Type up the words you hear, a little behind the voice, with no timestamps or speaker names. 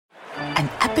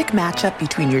epic matchup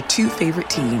between your two favorite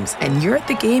teams, and you're at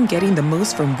the game getting the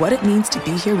most from what it means to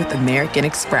be here with American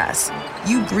Express.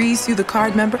 You breeze through the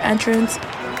card member entrance,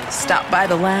 stop by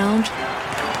the lounge.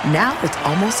 Now it's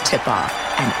almost tip-off,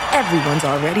 and everyone's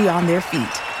already on their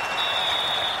feet.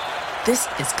 This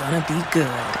is gonna be good.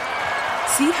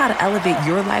 See how to elevate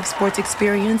your live sports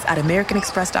experience at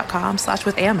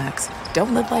americanexpress.com/withAmex.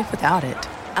 Don't live life without it.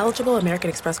 Eligible American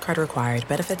Express card required.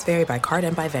 Benefits vary by card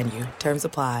and by venue. Terms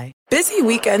apply. Busy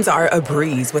weekends are a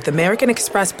breeze with American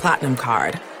Express Platinum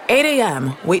Card. 8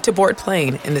 a.m., wait to board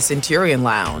plane in the Centurion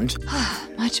Lounge.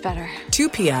 Much better. 2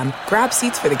 p.m., grab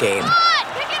seats for the game.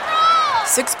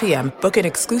 6 p.m., book an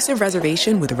exclusive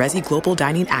reservation with Resy Global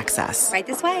Dining Access. Right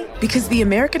this way. Because the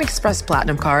American Express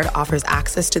Platinum Card offers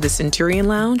access to the Centurion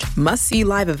Lounge, must-see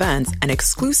live events, and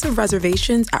exclusive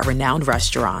reservations at renowned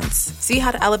restaurants. See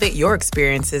how to elevate your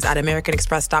experiences at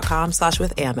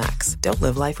americanexpress.com/withAmex. Don't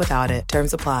live life without it.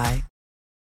 Terms apply.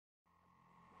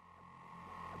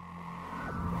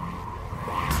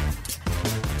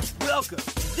 Welcome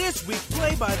to this week's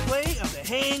play-by-play of the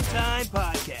Hang Time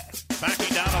Podcast.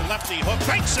 Backing down a lefty hook,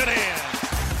 banks it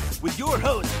in. With your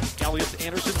host, Elliot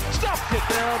Anderson, stuffed it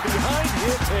down behind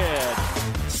his head.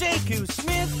 Sekou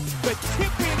Smith, the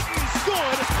tip-in is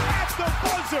good at the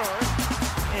buzzer,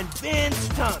 and Vince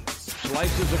Thomas.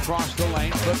 Slices across the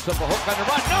lane, puts up a hook on the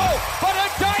run. No, but a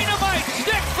dynamite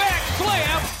stick-back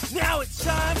slam. Now it's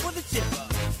time for the tip-up.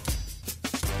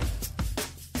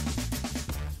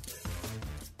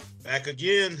 Back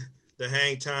again, the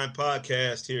Hang Time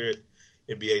Podcast here at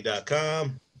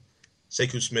NBA.com.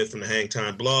 Sekou Smith from the Hang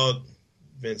Time blog.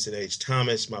 Vincent H.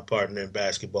 Thomas, my partner in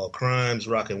Basketball Crimes,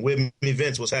 rocking with me.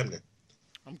 Vince, what's happening?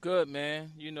 I'm good,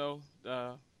 man. You know,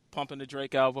 pumping the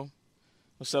Drake album.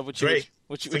 What's up with you? Drake.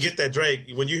 Forget that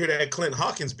Drake. When you hear that Clint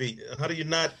Hawkins beat, how do you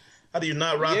not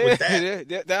rock with that?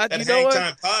 That Hang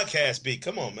Time Podcast beat.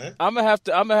 Come on, man. I'm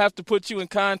gonna have to put you in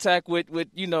contact with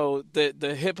you know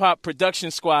the hip hop production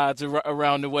squads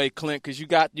around the way, Clint, because you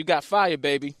got fire,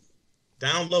 baby.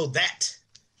 Download that.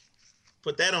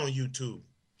 Put that on YouTube.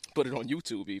 Put it on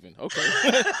YouTube, even. Okay.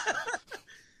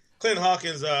 Clint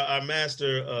Hawkins, our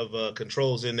master of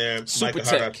controls in there. Super Micah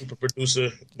Hart, tech. our super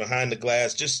producer behind the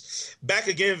glass. Just back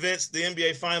again, Vince. The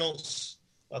NBA Finals.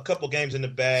 A couple games in the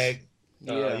bag.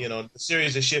 Yeah. You know, the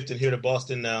series is shifting here to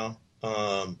Boston now.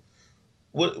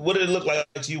 What did it look like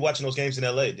to you watching those games in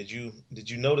LA? Did you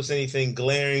notice anything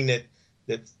glaring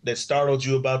that startled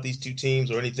you about these two teams,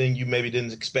 or anything you maybe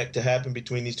didn't expect to happen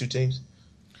between these two teams?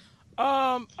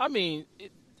 I mean,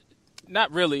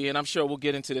 not really, and I'm sure we'll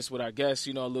get into this with our guests,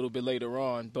 you know, a little bit later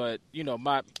on. But you know,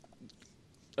 my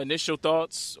initial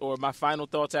thoughts or my final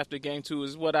thoughts after Game 2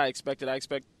 is what I expected. I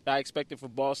expected for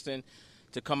Boston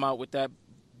to come out with that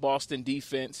Boston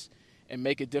defense and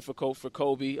make it difficult for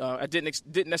Kobe. I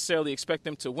didn't necessarily expect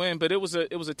them to win, but it was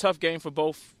a tough game for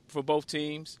both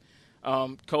teams.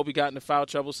 Kobe got into foul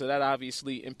trouble, so that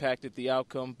obviously impacted the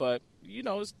outcome. But you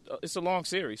know, it's a long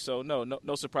series, so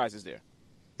no surprises there.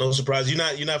 No surprise.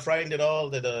 You're not frightened at all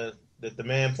that the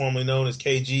man formerly known as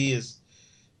KG is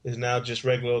now just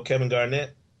regular old Kevin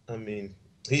Garnett. I mean,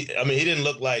 he didn't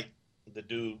look like the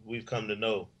dude we've come to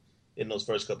know in those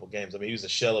first couple games. I mean, he was a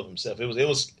shell of himself. It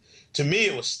was to me,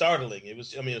 it was startling. It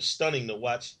was stunning to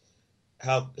watch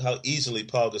how easily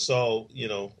Paul Gasol, you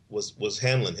know, was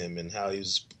handling him, and how he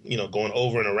was, you know, going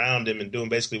over and around him and doing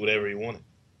basically whatever he wanted.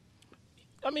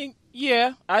 I mean,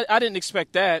 yeah, I didn't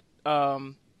expect that,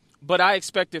 but I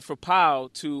expected for Powell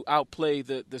to outplay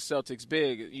the Celtics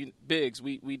bigs.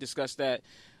 We discussed that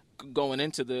going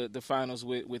into the finals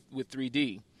with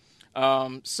 3D.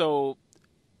 So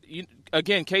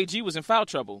again, KG was in foul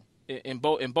trouble in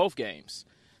both games.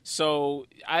 So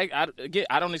I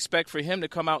don't expect for him to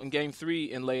come out in Game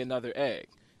 3 and lay another egg.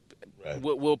 Right.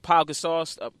 Will Pau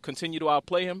Gasol continue to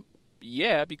outplay him?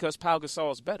 Yeah, because Pau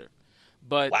Gasol is better.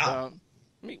 But wow.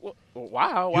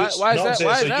 Wow. Why is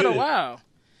that a wow?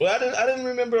 Well, I didn't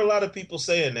remember a lot of people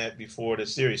saying that before the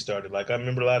series started. Like, I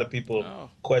remember a lot of people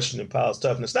questioning Powell's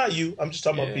toughness. Not you. I'm just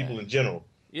talking about people in general.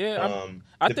 Yeah,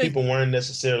 I think people weren't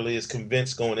necessarily as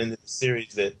convinced going into the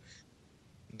series that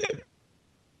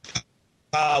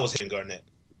Powell was hitting Garnett.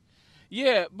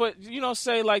 Yeah, but, you know,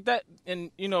 say like that,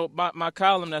 and, you know, my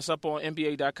column that's up on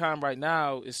NBA.com right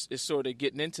now is sort of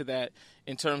getting into that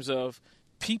in terms of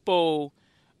people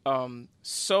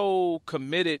so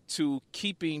committed to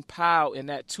keeping Powell in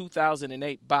that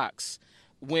 2008 box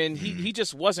when he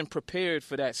just wasn't prepared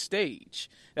for that stage.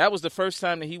 That was the first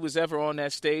time that he was ever on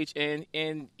that stage, and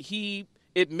he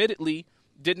admittedly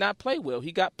did not play well.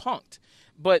 He got punked.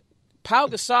 But Pau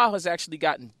Gasol has actually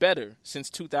gotten better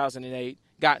since 2008,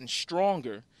 gotten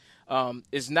stronger.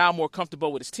 is now more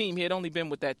comfortable with his team. He had only been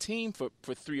with that team for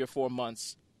 3 or 4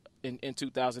 months in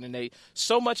 2008.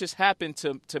 So much has happened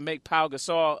to make Pau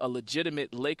Gasol a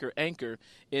legitimate Laker anchor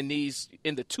in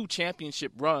the 2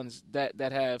 championship runs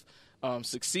that have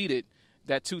succeeded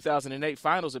that 2008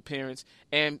 finals appearance.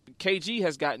 And KG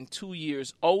has gotten 2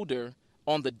 years older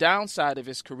on the downside of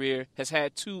his career, has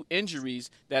had 2 injuries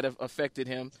that have affected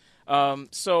him.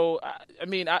 So I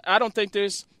mean, I don't think there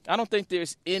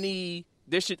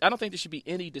should be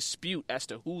any dispute as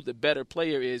to who the better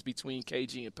player is between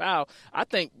KG and Pau. I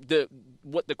think the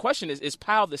question is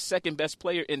Pau the second best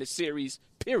player in the series,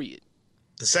 period?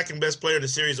 The second best player in the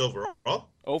series overall?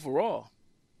 Overall.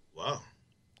 Wow.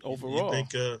 Overall.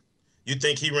 You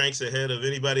think he ranks ahead of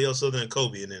anybody else other than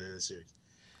Kobe in the series?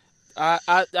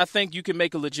 I think you can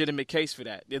make a legitimate case for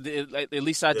that. At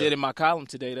least I did in my column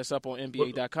today. That's up on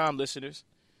NBA.com, listeners.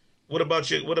 What about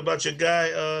your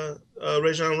guy,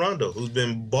 Rajon Rondo, who's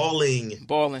been balling?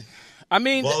 I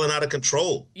mean, balling out of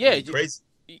control. Yeah, crazy.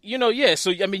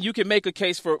 So I mean, you can make a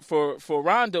case for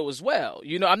Rondo as well.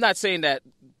 I'm not saying that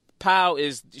Pau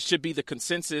should be the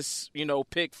consensus,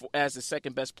 pick as the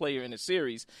second best player in the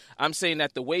series. I'm saying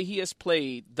that the way he has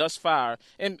played thus far,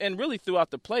 and really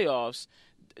throughout the playoffs,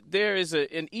 there is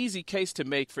an easy case to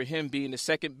make for him being the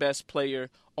second best player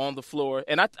on the floor.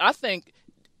 And I think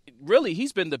really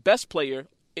he's been the best player.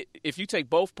 If you take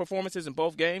both performances in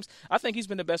both games, I think he's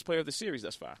been the best player of the series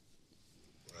thus far.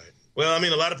 Right. Well, I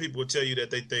mean, a lot of people would tell you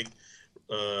that they think,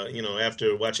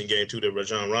 after watching Game 2, that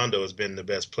Rajon Rondo has been the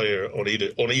best player on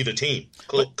either team,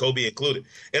 Kobe included.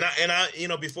 And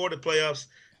I before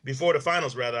the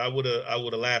finals, rather, I would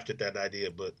have laughed at that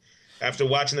idea. But after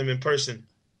watching them in person,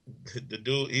 the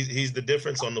dude, he's the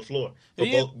difference on the floor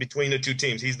between the 2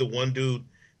 teams. He's the one dude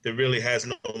that really has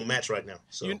no match right now.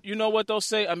 So you know what they'll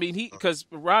say? I mean, because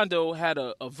Rondo had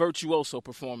a virtuoso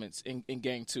performance in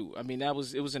Game 2. I mean, it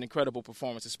was an incredible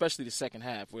performance, especially the second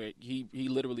half where he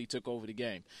literally took over the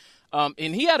game.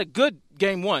 And he had a good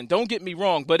Game 1. Don't get me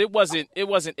wrong, but it wasn't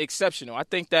exceptional. I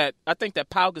think that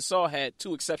Pau Gasol had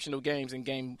 2 exceptional games in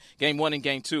Game 1 and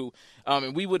Game 2.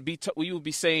 And we would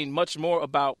be saying much more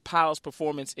about Pau's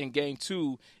performance in Game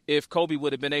 2 if Kobe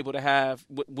would have been able to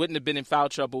wouldn't have been in foul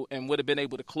trouble and would have been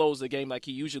able to close the game like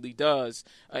he usually does,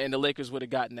 and the Lakers would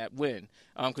have gotten that win.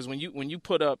 Because when you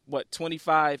put up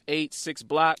 25, 8, 6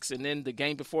 blocks, and then the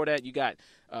game before that you got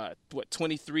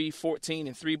 23, 14,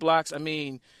 and 3 blocks. I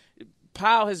mean,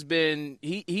 Pau has been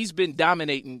he's been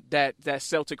dominating that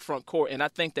Celtic front court, and I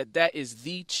think that is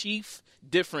the chief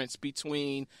difference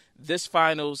between this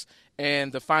finals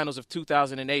and the finals of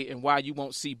 2008, and why you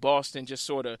won't see Boston just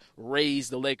sort of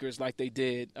raise the Lakers like they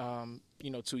did 2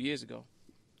 years ago.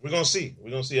 We're gonna see.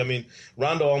 I mean,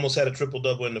 Rondo almost had a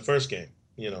triple-double in the first game,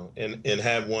 and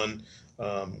had one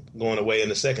going away in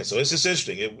the second. So it's just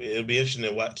interesting. It'll be interesting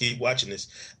to keep watching this.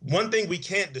 One thing we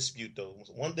can't dispute, though,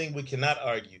 one thing we cannot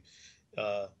argue,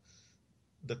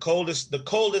 the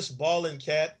coldest balling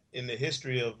cat in the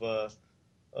history of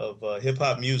hip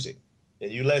hop music.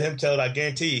 And you let him tell it, I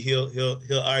guarantee you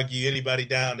he'll argue anybody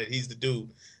down that he's the dude.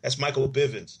 That's Michael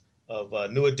Bivins of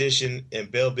New Edition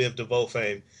and Belle Biv DeVoe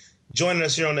fame, joining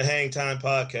us here on the Hang Time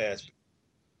Podcast.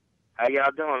 How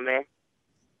y'all doing, man?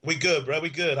 We good, bro. We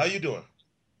good. How you doing?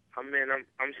 I'm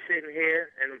sitting here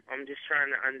and I'm just trying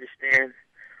to understand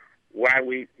why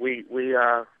we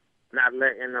not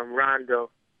letting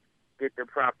Rondo get the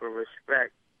proper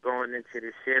respect going into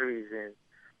the series. And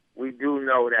we do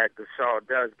know that Gasol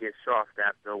does get soft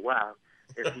after a while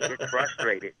if he gets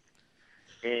frustrated.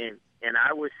 And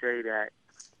I would say that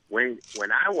when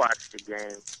I watch the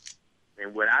game,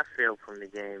 and what I feel from the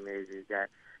game is that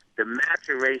the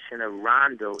maturation of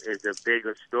Rondo is a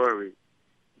bigger story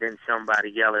than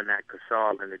somebody yelling at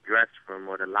Gasol in the dressing room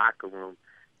or the locker room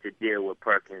to deal with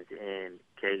Perkins and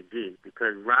KG,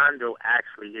 because Rondo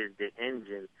actually is the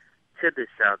engine to the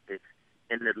Celtics,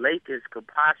 and the Lakers could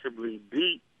possibly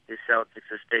beat the Celtics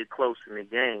or stay close in the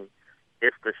game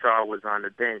if Gasol was on the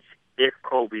bench, if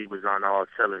Kobe was on all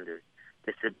cylinders.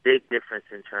 It's a big difference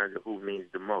in terms of who means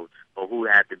the most or who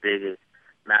had the biggest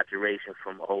maturation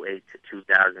from 2008 to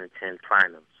 2010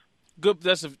 finals. Good.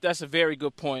 That's a very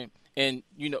good point. And,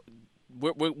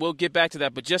 we'll get back to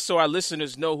that. But just so our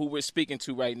listeners know who we're speaking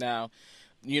to right now,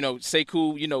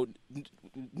 Sekou,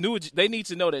 they need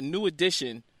to know that New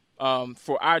Edition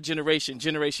for our generation,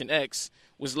 Generation X,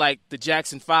 was like the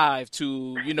Jackson 5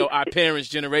 to, our parents'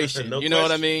 generation. No you know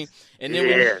question. what I mean? And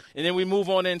then we move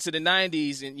on into the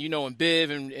 90s, and and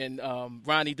Biv and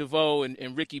Ronnie DeVoe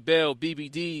and Ricky Bell,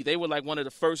 BBD, they were like one of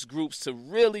the first groups to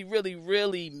really, really,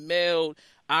 really meld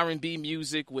R&B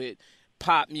music with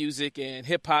pop music and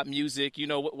hip hop music. You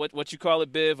know what you call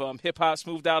it, Biv? Hip hop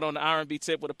smoothed out on the R&B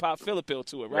tip with a pop feel appeal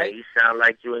to it, right? Yeah, you sound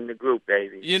like you in the group,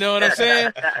 baby. You know what I'm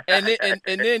saying? and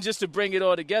then just to bring it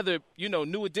all together, you know,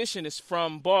 New Edition is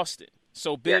from Boston.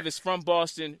 So Biv is from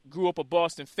Boston, grew up a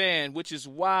Boston fan, which is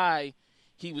why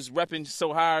he was repping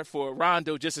so hard for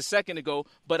Rondo just a second ago.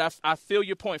 But I feel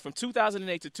your point. From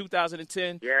 2008 to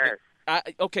 2010, Yes.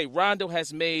 Rondo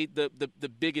has made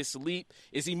the biggest leap.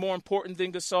 Is he more important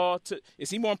than Gasol? Is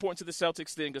he more important to the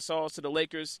Celtics than Gasol to the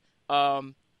Lakers?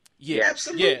 Yeah,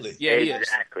 absolutely. Yeah,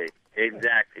 exactly.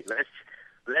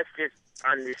 Let's just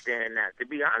understand that. To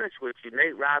be honest with you,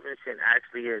 Nate Robinson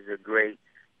actually is a great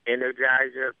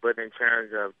energizer, but in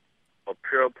terms of a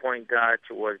pure point guard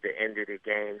towards the end of the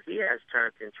game, he has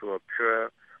turned into a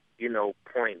pure,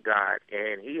 point guard,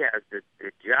 and he has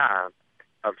the job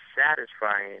of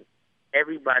satisfying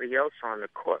everybody else on the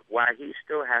court, while he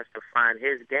still has to find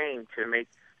his game to make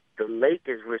the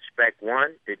Lakers respect,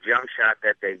 one, the jump shot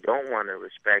that they don't want to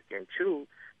respect, and two,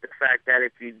 the fact that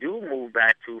if you do move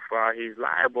back too far, he's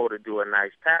liable to do a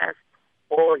nice pass,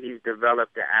 or he's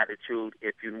developed the attitude,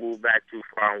 if you move back too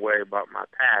far and worry about my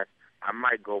pass, I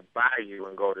might go by you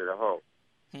and go to the hole.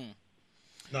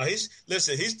 No, he's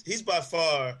by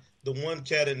far the one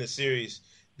cat in the series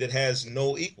that has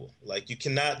no equal. Like,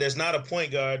 there's not a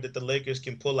point guard that the Lakers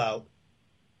can pull out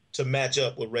to match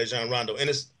up with Rajon Rondo. And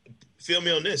feel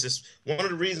me on this, it's one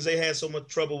of the reasons they had so much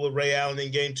trouble with Ray Allen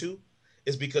in Game 2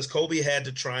 is because Kobe had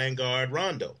to try and guard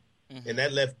Rondo. Mm-hmm. And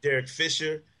that left Derek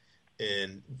Fisher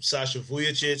and Sasha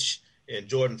Vujacic and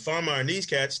Jordan Farmar and these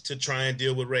cats to try and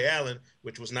deal with Ray Allen,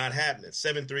 which was not happening.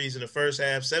 7 threes in the first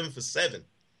half, 7 for 7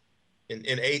 in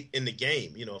 8 in the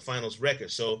game, a finals record.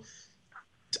 So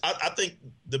I think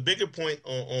the bigger point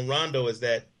on Rondo is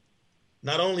that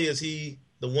not only is he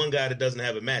the one guy that doesn't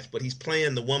have a match, but he's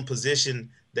playing the one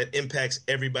position that impacts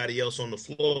everybody else on the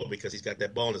floor because he's got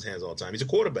that ball in his hands all the time. He's a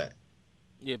quarterback.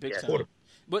 Yeah, big time.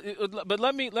 But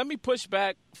let me push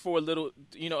back for a little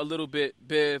bit,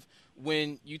 Biv,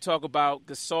 when you talk about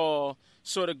Gasol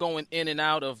sort of going in and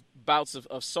out of bouts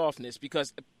of softness,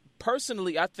 because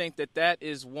personally I think that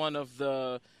is one of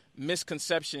the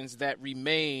misconceptions that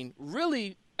remain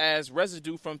really as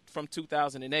residue from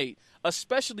 2008,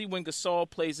 especially when Gasol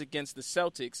plays against the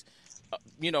Celtics,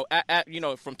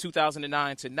 from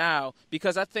 2009 to now,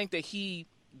 because I think that he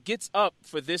gets up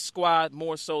for this squad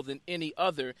more so than any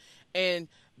other. And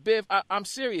Biv, I'm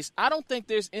serious. I don't think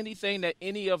there's anything that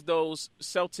any of those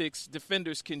Celtics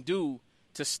defenders can do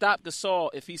to stop Gasol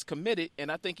if he's committed,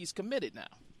 and I think he's committed now.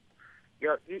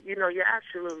 You're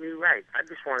absolutely right. I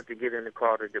just wanted to get in the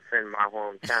call to defend my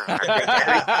hometown.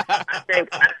 I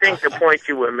think the point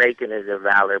you were making is a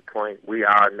valid point. We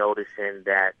are noticing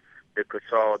that the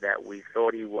Gasol that we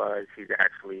thought he was, he's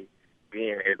actually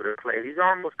being able to play. He's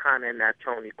almost kind of in that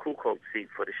Tony Kukoc seat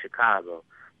for the Chicago.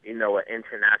 An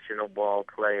international ball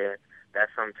player that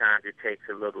sometimes it takes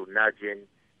a little nudging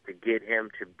to get him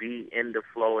to be in the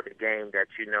flow of the game that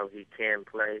he can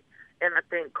play. And I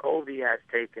think Kobe has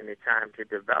taken the time to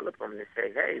develop him to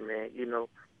say, hey, man,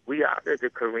 we are the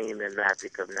Kareem and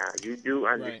Magic of now. You do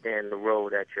understand the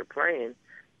role that you're playing.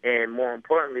 And more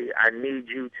importantly, I need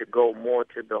you to go more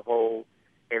to the hole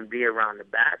and be around the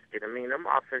basket. I mean, them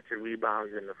offensive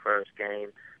rebounds in the first game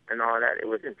and all that, it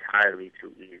was entirely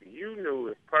too easy. You knew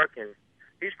if Perkins,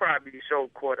 he's probably so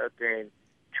caught up in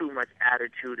too much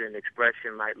attitude and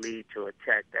expression might lead to a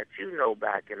tech that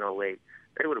back in 08,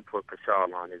 they would have put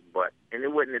Gasol on his butt. And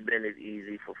it wouldn't have been as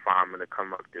easy for Farmer to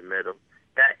come up the middle.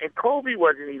 And Kobe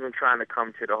wasn't even trying to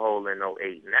come to the hole in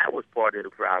 08, and that was part of the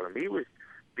problem. He was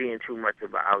being too much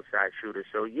of an outside shooter.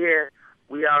 So, yeah,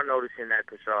 we are noticing that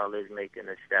Gasol is making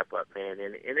a step up, man.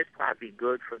 And it's probably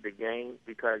good for the game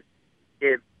because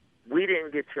if we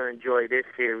didn't get to enjoy this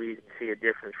series and see a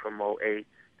difference from 08,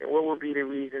 then what would be the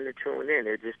reason to tune in?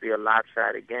 It'd just be a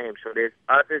lopsided game. So there's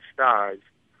other stars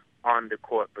on the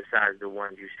court besides the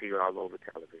ones you see all over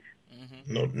television.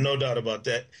 Mm-hmm. No doubt about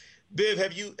that. Biv,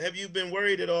 have you been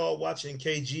worried at all watching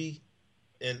KG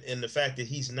and the fact that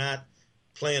he's not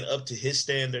playing up to his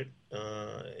standard,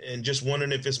 and just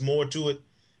wondering if it's more to it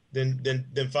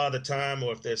than Father Time,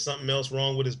 or if there's something else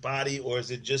wrong with his body, or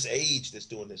is it just age that's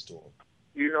doing this to him?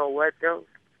 You know what, though?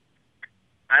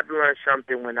 I've learned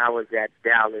something when I was at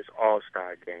Dallas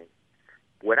All-Star Game.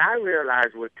 What I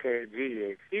realized with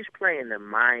KG is he's playing the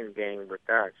mind game with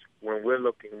us when we're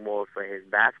looking more for his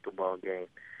basketball game.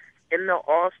 In the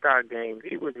All-Star Game,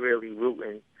 he was really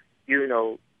rooting,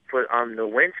 for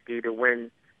Nowinski to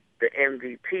win the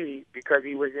MVP because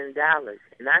he was in Dallas.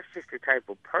 And that's just the type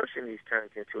of person he's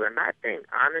turned into. And I think,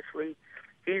 honestly,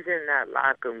 he's in that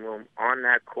locker room on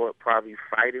that court probably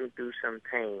fighting through some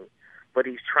pain but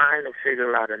he's trying to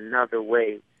figure out another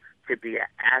way to be an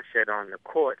asset on the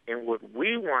court. And what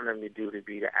we want him to do to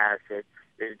be the asset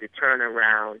is to turn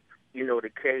around, the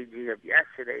KG of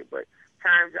yesterday. But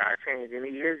times are changing.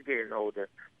 He is getting older.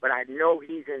 But I know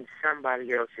he's in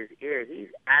somebody else's ear. He's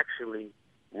actually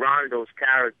Rondo's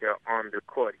character on the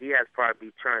court. He has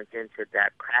probably turned into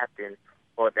that captain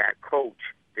or that coach,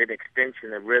 an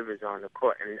extension of Rivers on the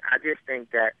court. And I just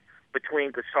think that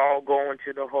between Gasol going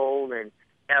to the hole and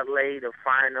L.A., the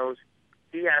finals,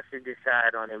 he has to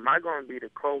decide on, am I going to be the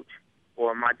coach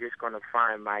or am I just going to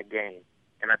find my game?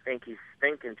 And I think he's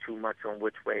thinking too much on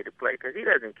which way to play because he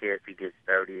doesn't care if he gets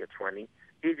 30 or 20.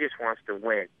 He just wants to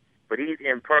win. But he's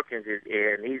in Perkins'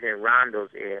 ear and he's in Rondo's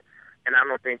ear, and I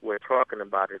don't think we're talking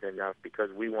about it enough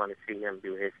because we want to see him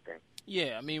do his thing.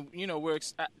 Yeah, I mean,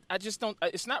 I just don't –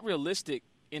 it's not realistic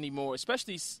anymore,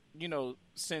 especially,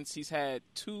 since he's had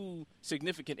two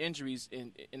significant injuries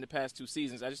in the past 2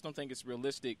 seasons. I just don't think it's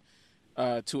realistic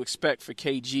to expect for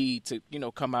KG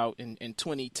to, come out and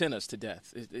 20-10 us to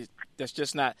death. That's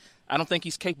just not – I don't think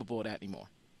he's capable of that anymore.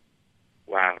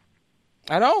 Wow.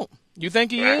 I don't. You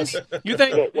think he is? You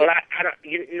think? Well, I don't.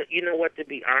 You know what? To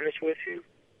be honest with you,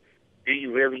 do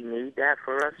you really need that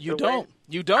for us? You to don't. win?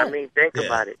 You don't. I mean, think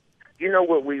about it. You know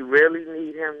what we really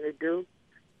need him to do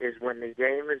is when the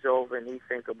game is over and he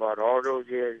think about all those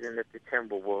years in the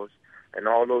Timberwolves and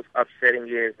all those upsetting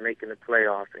years making the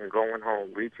playoffs and going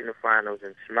home, reaching the finals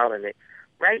and smelling it.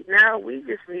 Right now, we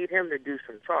just need him to do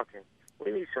some talking.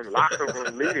 We need some locker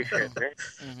room leadership, man.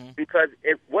 Mm-hmm. Because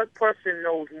what person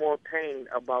knows more pain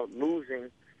about losing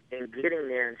and getting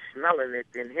there and smelling it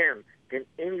than him, than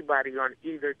anybody on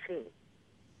either team?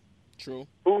 True.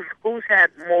 Who's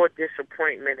had more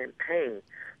disappointment and pain?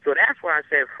 So that's why I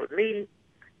said, for me,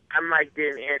 I might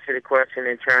didn't answer the question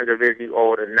in terms of is he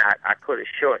old or not. I could have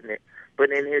shortened it. But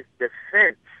in his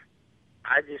defense,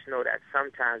 I just know that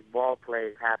sometimes ball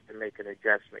players have to make an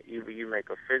adjustment. Either you make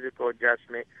a physical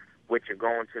adjustment, which you're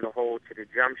going to the hole to the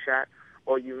jump shot,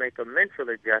 or you make a mental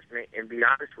adjustment and be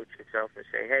honest with yourself and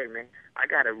say, hey, man, I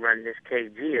got to run this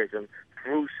KGism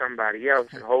through somebody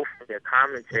else, and hopefully a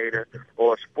commentator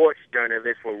or a sports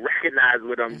journalist will recognize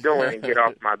what I'm doing and get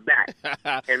off my back.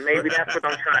 And maybe that's what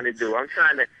I'm trying to do. I'm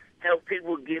trying to help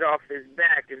people get off his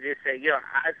back and just say, yo,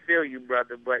 I feel you,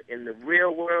 brother, but in the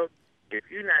real world, if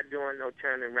you're not doing no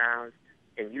turnarounds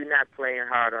and you're not playing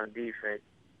hard on defense,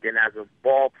 then as a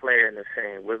ball player and a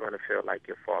fan, we're going to feel like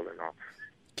you're falling off.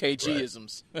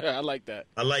 KG-isms. Right. I like that.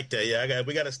 I like that. Yeah,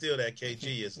 we got to steal that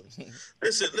KG-isms.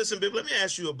 Listen, Bib, let me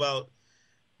ask you about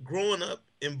growing up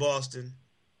in Boston,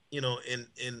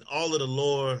 and all of the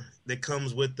lore that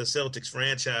comes with the Celtics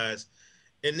franchise.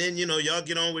 And then, y'all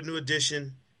get on with New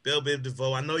Edition, Bell Biv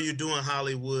DeVoe. I know you're doing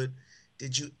Hollywood.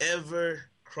 Did you ever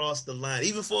cross the line,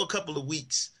 even for a couple of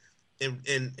weeks,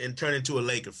 and turn into a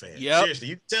Laker fan? Yep. Seriously,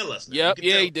 you tell us. Yep,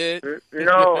 he did.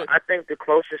 No, I think the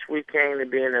closest we came to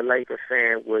being a Laker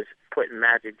fan was putting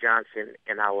Magic Johnson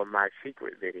in our My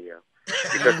Secret video.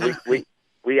 Because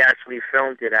we actually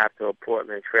filmed it after a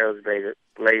Portland Trail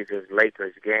Blazers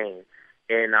Lakers game,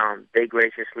 and they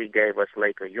graciously gave us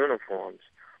Laker uniforms.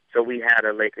 So we had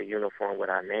a Laker uniform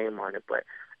with our name on it, but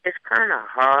it's kind of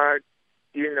hard,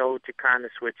 to kind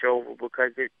of switch over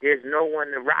because there's no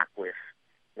one to rock with.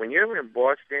 When you're in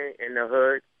Boston, in the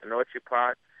hood, in Orchard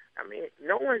Park, I mean,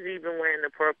 no one's even wearing the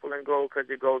purple and gold because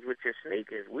it goes with your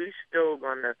sneakers. We still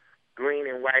gonna green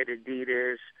and white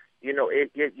Adidas.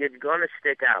 You're gonna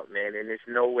stick out, man, and there's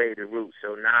no way to root.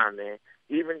 So man,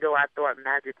 even though I thought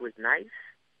Magic was nice,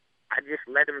 I just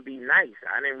let him be nice.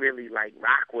 I didn't really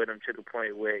rock with him to the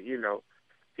point where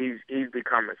he's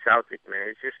become a Celtic, man.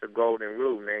 It's just a golden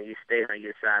rule, man. You stay on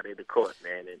your side of the court,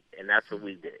 man, and that's what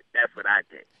we did. That's what I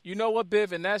did. You know what,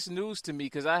 Biv, and that's news to me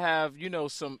because I have,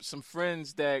 some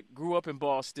friends that grew up in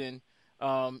Boston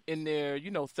in their,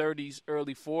 30s,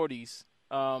 early 40s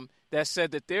that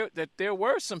said that there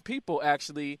were some people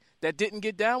actually that didn't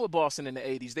get down with Boston in the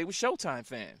 80s. They were Showtime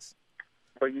fans.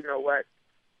 But you know what?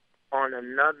 On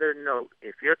another note,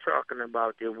 if you're talking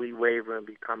about did we waver and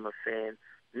become a fan,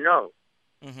 no.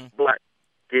 Mm-hmm. But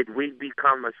did we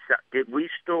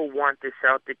still want the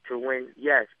Celtics to win?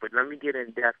 Yes, but let me get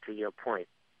in depth to your point.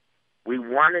 We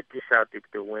wanted the Celtics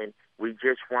to win. We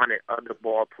just wanted other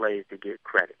ball players to get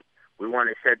credit. We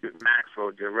wanted Cedric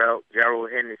Maxwell, Gerald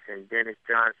Henderson, Dennis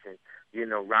Johnson,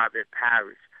 Robert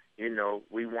Parrish.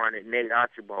 We wanted Nate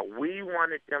Archibald. We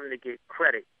wanted them to get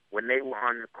credit when they were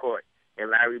on the court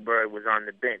and Larry Bird was on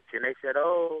the bench. And they said,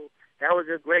 oh, that was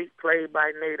a great play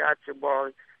by Nate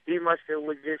Archibald. He must have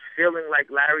was just feeling like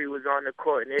Larry was on the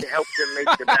court, and it helped him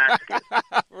make the basket.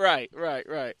 Right.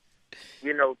 That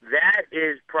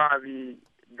is probably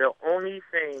the only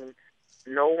thing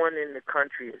no one in the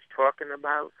country is talking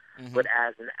about. Mm-hmm. But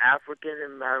as an African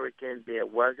American, there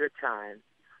was a time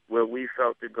where we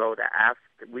felt as though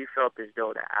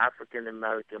the African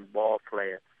American ball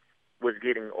player was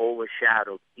getting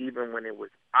overshadowed, even when it was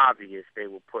obvious they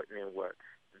were putting in work.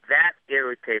 That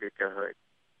irritated the hood,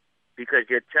 because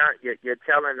you're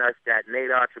telling us that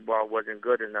Nate Archibald wasn't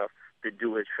good enough to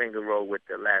do his finger roll with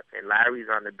the left, and Larry's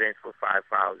on the bench for 5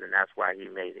 fouls, and that's why he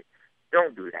made it.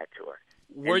 Don't do that to us.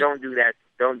 And don't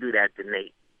do that to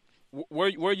Nate.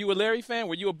 Were you a Larry fan?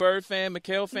 Were you a Bird fan,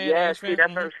 McHale fan? Yeah, fan? see,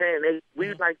 that's what I'm saying.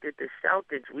 We liked it, the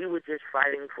Celtics. We were just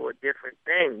fighting for a different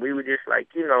thing. We were just like,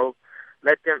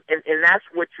 let them, and that's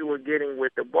what you were getting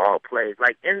with the ball plays.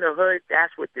 Like in the hood,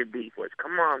 that's what the beef was.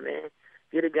 Come on, man,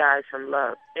 get a guy some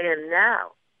love. And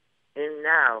now,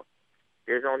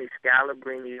 there's only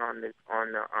Scalabrine on the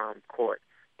court,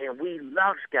 and we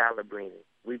love Scalabrine.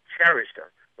 We cherished him.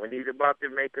 When he's about to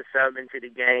make a sub into the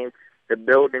game, the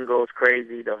building goes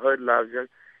crazy. The hood loves him,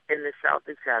 and the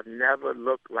Celtics have never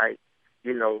looked like,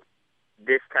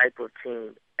 this type of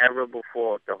team ever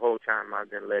before. The whole time I've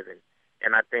been living.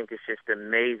 And I think it's just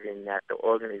amazing that the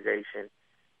organization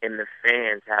and the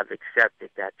fans have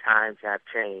accepted that times have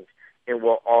changed, and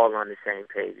we're all on the same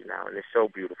page now, and it's so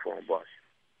beautiful in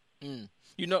Boston.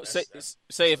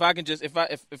 Say if I can just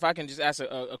ask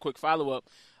a quick follow up,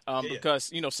 because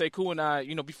Sekou and I,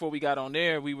 before we got on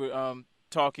there, we were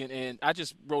talking, and I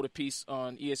just wrote a piece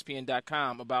on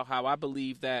ESPN.com about how I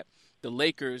believe that the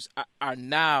Lakers are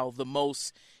now the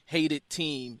most hated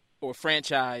team or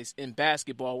franchise in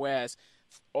basketball, whereas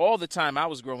all the time I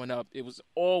was growing up, it was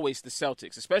always the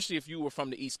Celtics, especially if you were from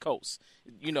the East Coast.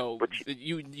 You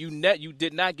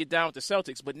did not get down with the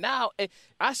Celtics. But now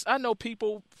I know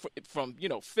people from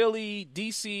Philly,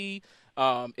 D.C.,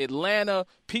 Atlanta.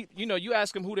 You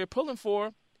ask them who they're pulling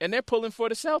for, and they're pulling for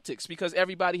the Celtics because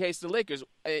everybody hates the Lakers.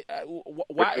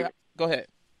 Why? Go ahead.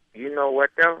 You know what,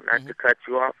 though? Not to cut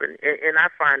you off, and I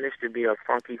find this to be a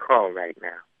funky call right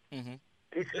now. Mm-hmm.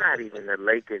 It's not even the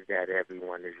Lakers that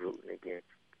everyone is rooting against.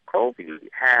 Kobe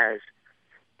has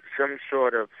some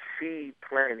sort of seed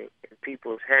planted in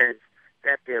people's heads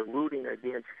that they're rooting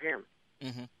against him.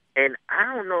 Mm-hmm. And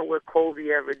I don't know what Kobe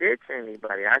ever did to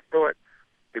anybody. I asked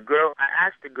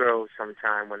the girls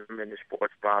sometime when I'm in the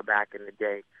sports bar back in the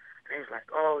day, and it's like,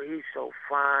 oh, he's so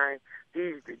fine.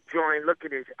 He's the joint. Look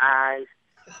at his eyes.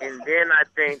 And then I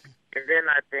think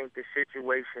the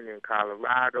situation in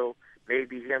Colorado,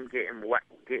 maybe him getting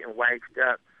wiped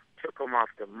up, took him off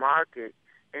the market.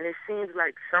 And it seems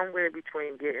like somewhere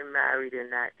between getting married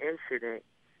and that incident,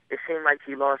 it seemed like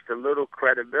he lost a little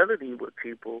credibility with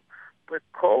people. But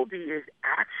Kobe is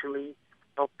actually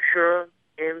a pure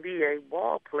NBA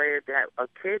ball player that a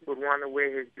kid would want to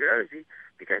wear his jersey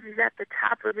because he's at the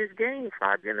top of his game for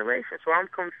our generation. So I'm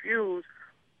confused.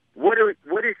 What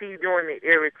is he doing to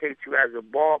irritate you as a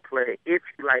ball player if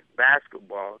you like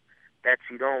basketball that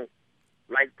you don't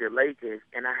like the Lakers?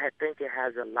 And I think it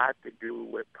has a lot to do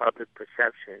with public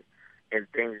perception and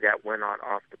things that went on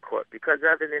off the court. Because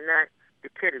other than that, the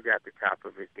kid is at the top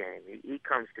of his game. He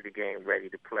comes to the game ready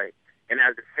to play. And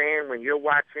as a fan, when you're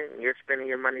watching, you're spending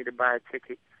your money to buy a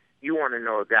ticket, you want to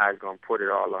know a guy's going to put it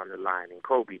all on the line, and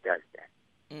Kobe does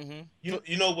that. Mm-hmm.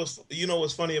 You know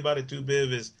what's funny about it too,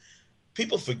 Biv, is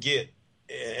people forget,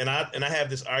 and I have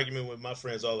this argument with my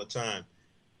friends all the time.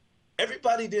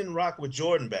 Everybody didn't rock with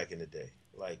Jordan back in the day.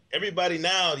 Like everybody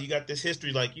now, you got this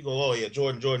history. Like you go, oh yeah,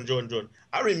 Jordan.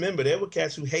 I remember there were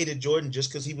cats who hated Jordan just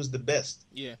because he was the best.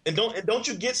 Yeah. And don't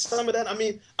you get some of that? I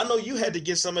mean, I know you had to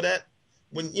get some of that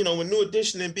when New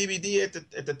Edition and BBD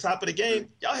at the top of the game.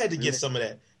 Y'all had to get some of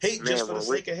that hate just for the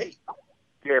sake of hate.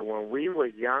 Yeah, when we were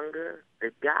younger,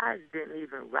 the guys didn't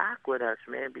even rock with us,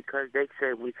 man, because they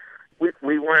said we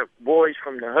weren't boys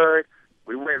from the hood.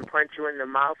 We wouldn't punch you in the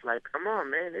mouth like, come on,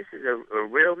 man, this is a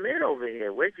real men over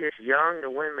here. We're just young.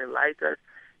 The women like us.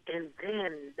 And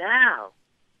then now,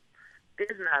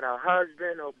 there's not a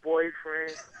husband or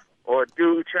boyfriend or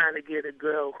dude trying to get a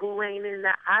girl who ain't in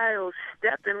the aisle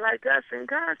stepping like us in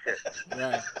concert.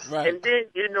 Right. And then,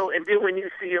 when you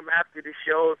see him after the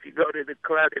show, if you go to the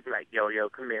club, they be like, yo,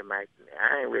 come here, Mike. Man,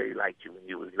 I ain't really liked you when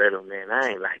you was little, man. I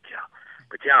ain't like y'all.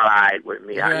 But y'all all right with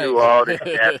me. I knew all the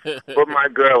steps. But my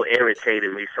girl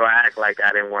irritated me, so I act like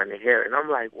I didn't want to hear it. And I'm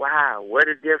like, wow, what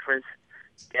a difference.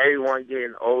 Everyone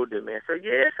getting older, man. So,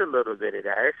 yeah, it's a little bit of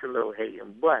that. It's a little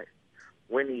hating. But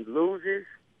when he loses,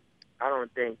 I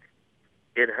don't think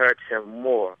it hurts him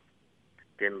more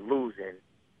than losing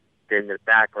than the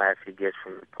backlash he gets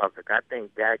from the public. I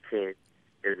think that kid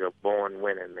is a born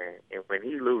winner, man. And when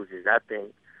he loses, I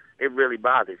think it really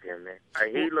bothers him, man.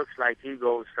 He looks like he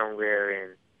goes somewhere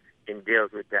and and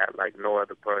deals with that like no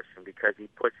other person because he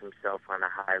puts himself on a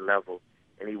high level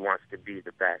and he wants to be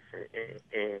the best.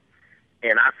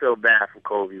 And I feel bad for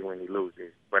Kobe when he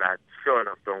loses, but I sure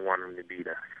enough don't want him to beat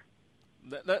us.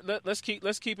 Let's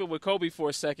keep it with Kobe for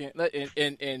a second,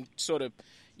 and sort of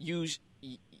use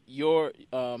your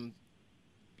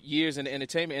years in the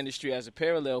entertainment industry as a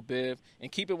parallel, Biv,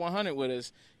 and keep it 100 with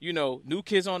us. You know, New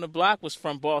Kids on the Block was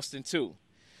from Boston too,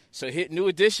 so New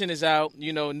Edition is out.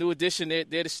 You know, New Edition, they're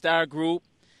the star group,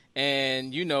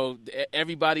 and you know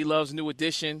everybody loves New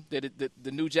Edition, the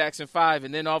New Jackson 5,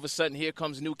 and then all of a sudden here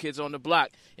comes New Kids on the Block,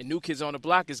 and New Kids on the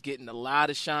Block is getting a lot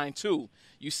of shine too.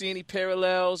 You see any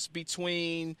parallels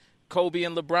between Kobe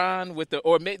and LeBron with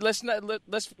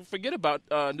let's forget about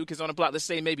New Kids on the Block. Let's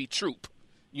say maybe Troop.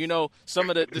 You know, some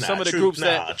of the groups.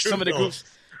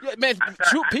 Yeah, man,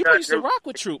 Troop, people used to rock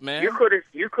with Troop, man. You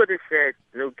could have said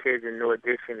New Kids and New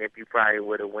Edition if you probably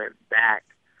would have went back,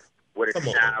 would have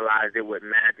stylized it with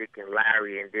Magic and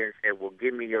Larry, and then said, "Well,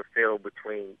 give me your feel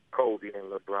between Kobe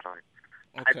and LeBron."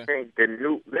 Okay. I think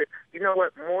you know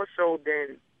what, more so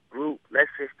than group, let's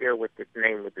just deal with the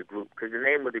name of the group, because the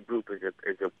name of the group is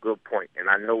a good point, and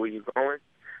I know where you're going.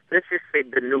 Let's just say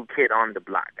the New Kid on the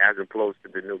Block as opposed to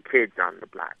the New Kids on the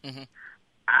Block. Mm-hmm.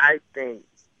 I think,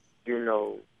 you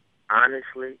know,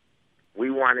 honestly, we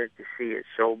wanted to see it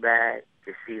so bad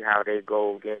to see how they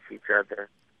go against each other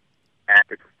at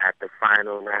the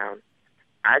final round.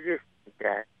 I just think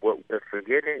that what we're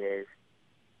forgetting is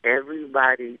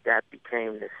everybody that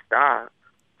became the star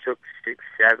took 6,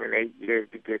 7, 8 years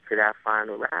to get to that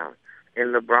final round.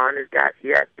 And LeBron he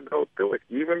had to go through it.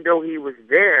 Even though he was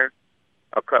there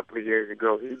a couple of years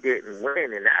ago, he didn't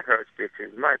win, and that hurts just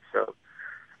as much. So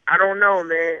I don't know,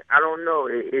 man. I don't know.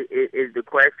 Is the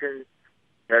question,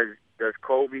 does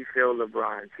Kobe feel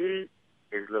LeBron's heat?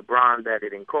 Is LeBron better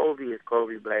than Kobe? Is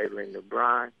Kobe better than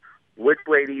LeBron? Which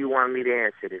way do you want me to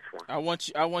answer this one? I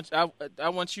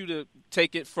want you to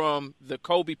take it from the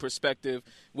Kobe perspective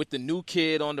with the New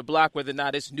Kid on the Block, whether or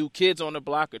not it's New Kids on the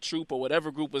Block, a Troop, or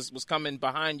whatever group was coming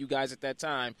behind you guys at that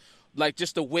time. Like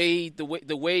just the way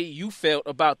you felt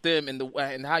about them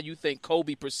and how you think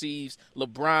Kobe perceives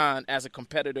LeBron as a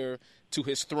competitor to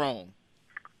his throne.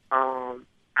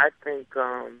 I think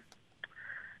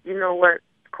you know what,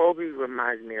 Kobe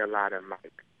reminds me a lot of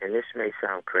Mike. And this may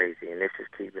sound crazy, and this is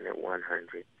keeping it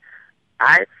 100.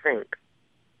 I think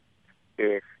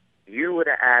if you would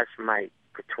have asked Mike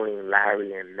between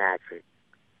Larry and Magic,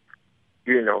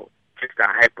 you know, just a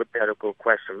hypothetical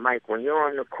question, Mike, when you're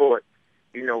on the court,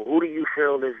 you know, who do you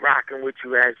feel is rocking with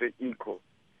you as your equal?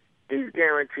 He's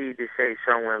guaranteed to say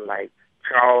someone like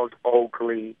Charles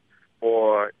Oakley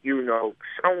or, you know,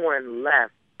 someone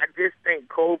left. I just think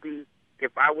Kobe,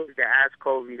 if I was to ask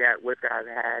Kobe that, what I've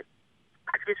had,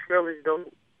 I just feel as though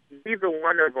either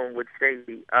one of them would say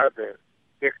the other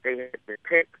if they had to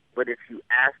pick. But if you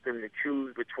ask them to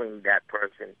choose between that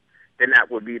person, then that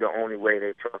would be the only way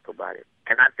they talk about it.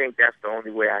 And I think that's the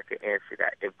only way I could answer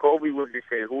that. If Kobe was to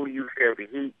say, who do you feel the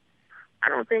heat? I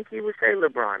don't think he would say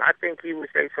LeBron. I think he would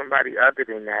say somebody other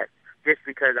than that, just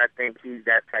because I think he's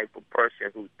that type of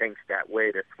person who thinks that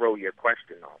way to throw your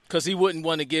question off. Because he wouldn't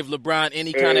want to give LeBron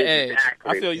any kind of edge.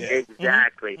 I feel you.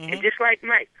 Exactly. Mm-hmm. And just like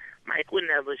Mike would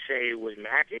never say it was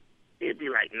Magic. He'd be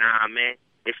like, nah, man,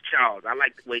 it's Charles. I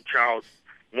like the way Charles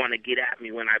want to get at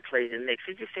me when I play the Knicks.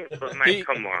 He just seems like,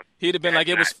 come on. He'd have been like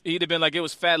it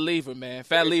was Fat Lever, man.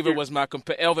 Fat Lever was my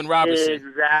Elvin Robertson.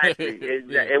 Exactly.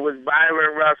 It was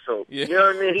Byron Russell. Yeah. You know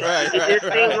what I mean? Right.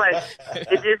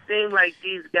 It just seems like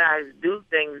these guys do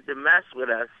things to mess with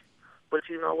us. But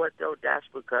you know what though? That's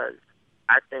because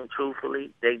I think,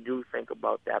 truthfully, they do think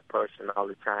about that person all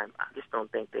the time. I just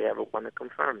don't think they ever want to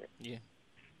confirm it. Yeah,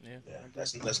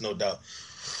 that's no doubt.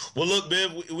 Well, look,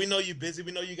 Biv, we know you're busy.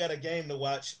 We know you got a game to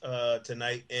watch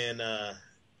tonight, and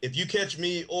if you catch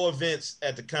me or Vince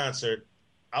at the concert,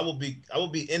 I will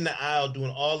be in the aisle doing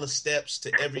all the steps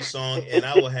to every song, and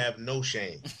I will have no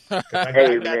shame.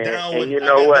 Hey, man, and you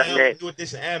know what, man? New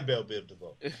Edition and Bell Biv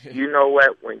DeVoe. You know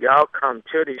what? When y'all come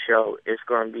to the show, it's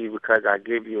going to be because I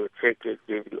give you a ticket,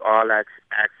 give you all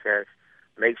access,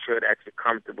 make sure that you're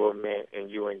comfortable, man, and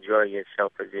you enjoy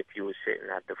yourself as if you were sitting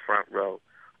at the front row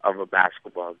of a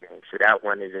basketball game. So that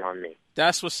one is on me.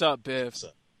 That's what's up, Biv.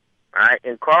 All right,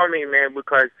 and call me, man,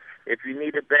 because if you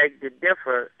need to beg to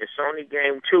differ, it's only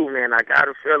game 2, man. I got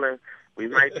a feeling we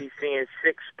might be seeing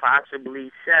 6,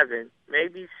 possibly 7,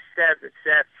 maybe 7,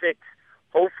 6,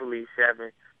 hopefully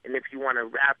 7. And if you want to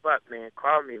wrap up, man,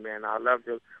 call me, man. I love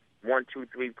to 1, 2,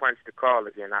 3 punch the call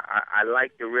again. I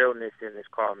like the realness in this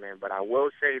call, man. But I will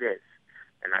say this,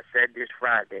 and I said this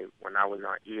Friday when I was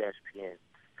on ESPN.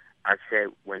 I said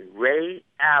when Ray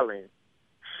Allen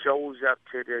shows up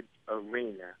to the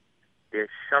arena, there's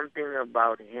something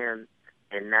about him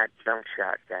and that jump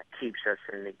shot that keeps us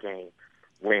in the game.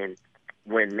 When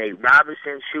Nate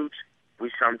Robinson shoots,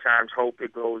 we sometimes hope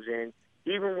it goes in.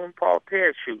 Even when Paul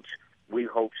Pierce shoots, we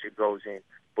hope it goes in.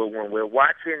 But when we're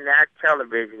watching that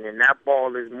television and that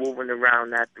ball is moving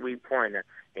around that three-pointer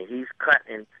and he's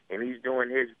cutting and he's doing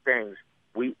his things,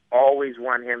 we always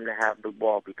want him to have the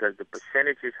ball because the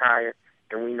percentage is higher,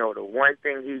 and we know the one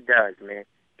thing he does, man,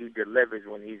 he delivers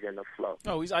when he's in the flow.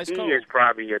 Oh, he's ice cold. He is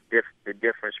probably the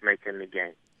difference maker in the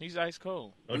game. He's ice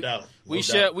cold. No doubt. We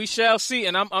shall see,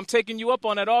 and I'm taking you up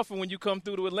on that offer when you come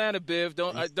through to Atlanta, Biv.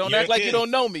 Don't act like you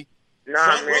don't know me. Nah,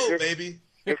 Front man, row, baby.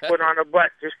 Just put on the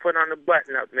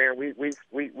button up, man.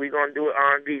 We gonna do it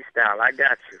R&B style. I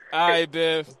got you. All right,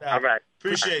 Biv. All right.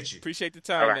 Appreciate you. Appreciate the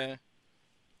time, man.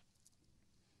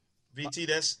 VT,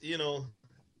 that's,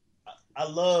 I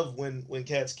love when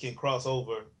cats can cross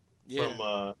over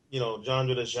from,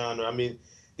 genre to genre. I mean,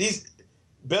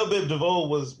 Bell Biv DeVoe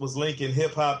was linking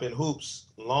hip-hop and hoops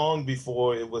long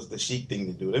before it was the chic thing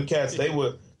to do. Them cats, they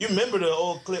were – you remember the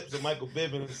old clips of Michael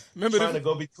Bivins trying to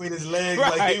go between his legs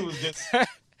like he was just –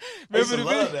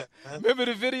 Remember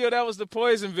the video? That was the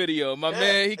Poison video. My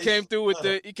man, he came through with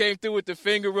the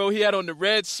finger roll. He had on the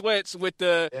red sweats with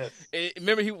the. Yes.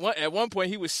 Remember, at one point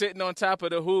he was sitting on top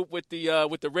of the hoop with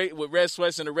red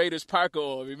sweats and the Raiders parka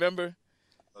on. Remember?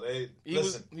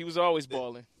 He was always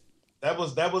balling. That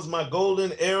was my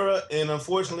golden era, and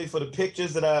unfortunately for the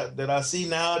pictures that I see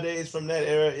nowadays from that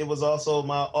era, it was also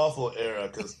my awful era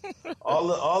because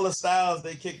all the styles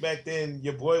they kicked back then,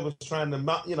 your boy was trying to,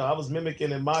 I was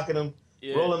mimicking and mocking them,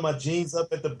 rolling my jeans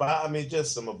up at the bottom. I mean,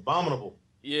 just some abominable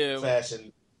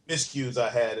fashion miscues I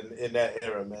had in that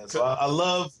era, man. So I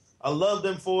love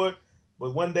them for it,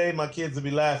 but one day my kids will be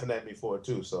laughing at me for it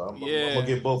too. So I'm gonna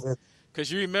get both in. Because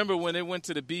you remember when they went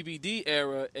to the BBD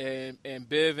era and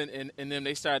Biv and then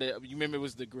they started, you remember it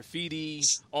was the graffiti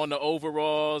on the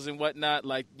overalls and whatnot.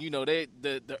 Like,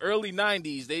 the early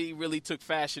 90s, they really took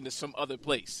fashion to some other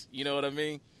place. You know what I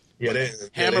mean? Yeah, they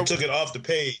took it off the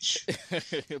page.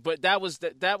 But that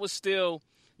was still,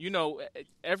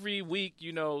 every week,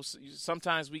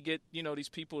 sometimes we get, these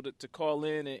people to call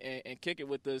in and kick it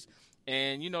with us.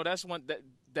 And, that's one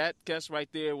that guest right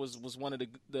there was one of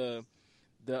the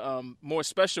more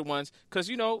special ones because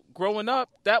growing up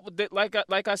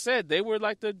like I said, they were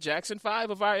like the Jackson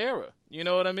 5 of our era. You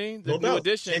know what I mean? The new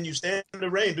edition. Can you stand the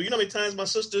rain? Do you know how many times my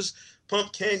sisters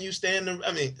pumped "Can You Stand the"?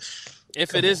 I mean,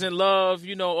 if it isn't love,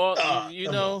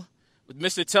 Mr.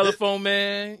 Telephone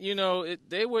Man.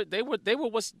 They were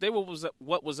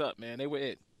what was up, man. They were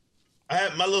it.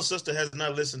 My little sister has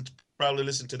not probably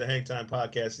listened to the Hang Time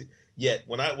podcast yet.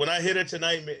 When I hit her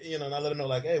tonight, and I let her know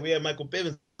like, hey, we had Michael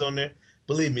Bivins on there.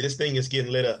 Believe me, this thing is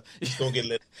getting lit up. It's going to get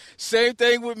lit up. Same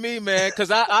thing with me, man,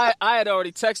 because I had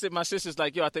already texted my sisters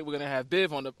like, yo, I think we're going to have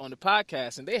Biv on the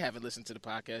podcast, and they haven't listened to the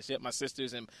podcast yet. My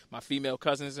sisters and my female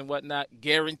cousins and whatnot,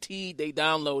 guaranteed they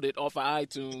download it off of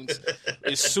iTunes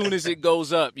as soon as it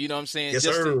goes up, you know what I'm saying? Yes,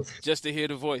 just to hear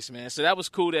the voice, man. So that was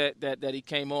cool that he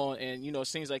came on, and, it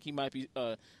seems like he might be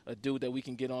a dude that we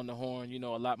can get on the horn, a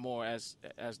lot more as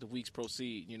the weeks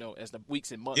proceed, as the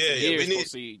weeks and months and years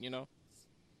proceed,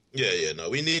 Yeah, no,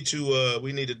 we need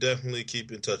to definitely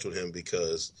keep in touch with him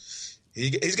because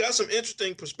he's got some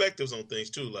interesting perspectives on things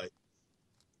too, like,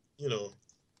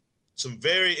 some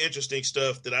very interesting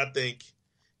stuff that I think,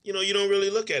 you don't really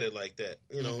look at it like that.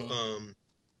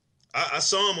 I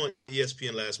saw him on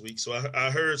ESPN last week, so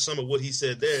I heard some of what he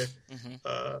said there.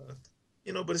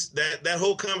 But it's that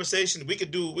whole conversation, we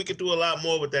could do a lot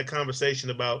more with that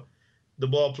conversation about the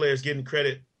ball players getting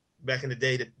credit back in the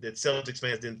day that Celtics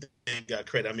fans didn't think got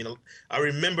credit. I mean, I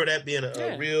remember that being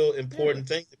a real important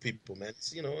thing to people, man.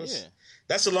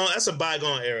 That's a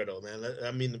bygone era, though, man.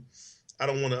 I mean, I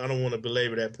don't want to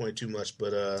belabor that point too much,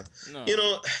 but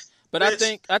no. But I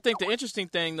think the interesting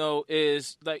thing though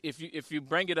is like if you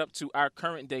bring it up to our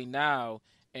current day now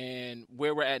and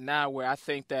where we're at now, where I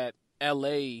think that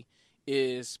LA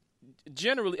is.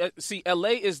 Generally, LA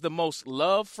is the most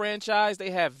loved franchise.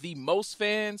 They have the most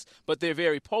fans, but they're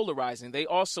very polarizing. They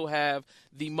also have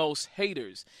the most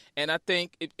haters. And I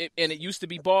think, it used to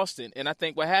be Boston. And I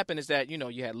think what happened is that,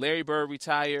 you had Larry Bird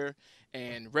retire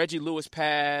and Reggie Lewis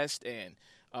passed and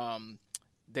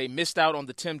they missed out on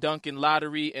the Tim Duncan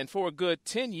lottery. And for a good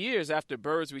 10 years after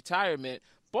Bird's retirement,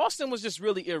 Boston was just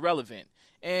really irrelevant.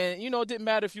 And, it didn't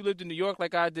matter if you lived in New York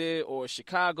like I did, or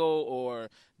Chicago, or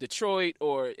Detroit,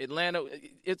 or Atlanta.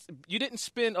 You didn't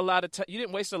spend a lot of time. You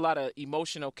didn't waste a lot of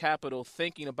emotional capital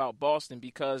thinking about Boston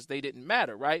because they didn't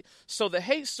matter, right? So the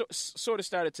hate sort of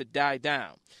started to die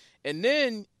down. And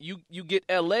then you get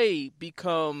L.A.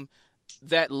 become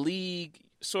that league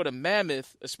sort of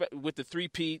mammoth with the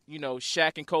three-peat,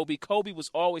 Shaq and Kobe. Kobe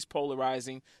was always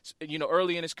polarizing.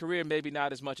 Early in his career, maybe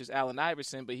not as much as Allen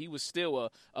Iverson, but he was still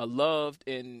a loved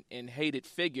and hated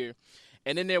figure.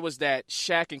 And then there was that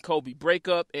Shaq and Kobe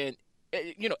breakup, and,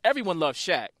 everyone loved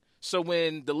Shaq. So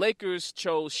when the Lakers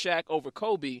chose Shaq over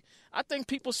Kobe, I think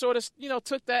people sort of,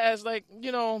 took that as like,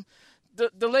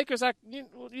 the Lakers,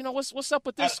 what's up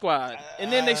with this squad?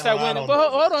 And then they start winning. But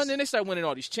hold on, then they start winning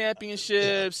all these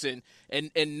championships, and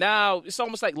now it's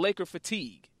almost like Laker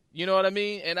fatigue. You know what I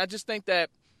mean? And I just think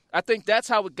that's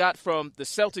how it got from the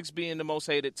Celtics being the most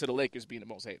hated to the Lakers being the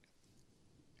most hated.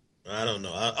 I don't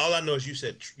know. All I know is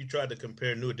you tried to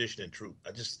compare New Edition and Troop.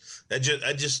 I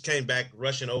just came back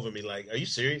rushing over me like, are you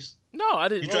serious? No, I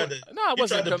didn't. I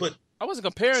wasn't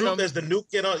comparing Troop them. as the new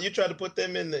kid on. You tried to put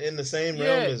them in the same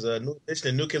realm as New Edition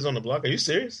and New Kids on the Block. Are you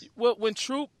serious? Well, when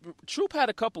Troop had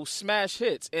a couple smash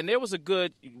hits, and there was a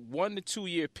good 1 to 2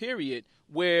 year period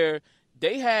where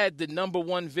they had the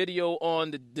 #1 video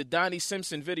on the Donnie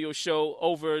Simpson video show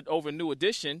over New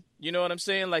Edition. You know what I'm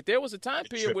saying? Like, there was a time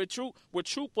period where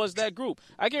Troop was that group.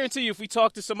 I guarantee you, if we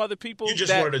talk to some other people, you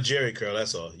just wanted a Jerry curl.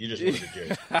 That's all. You just wanted a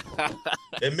Jerry curl.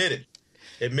 Admit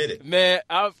it. Man,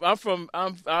 I'm not from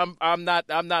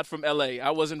LA.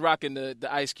 I wasn't rocking the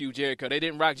Ice Cube Jerry curl. They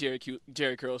didn't rock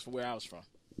Jerry curls from where I was from.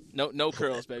 No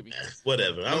curls, baby.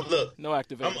 Whatever. No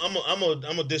activation. I'm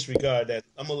gonna disregard that.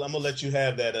 I'm gonna let you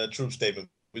have that Troop statement.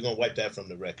 We're gonna wipe that from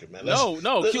the record, man.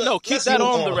 Keep that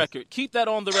on the record. Keep that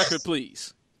on the record,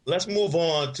 please. Let's move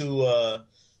on to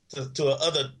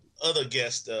other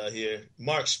guest here.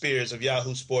 Mark Spears of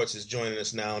Yahoo Sports is joining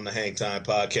us now on the Hang Time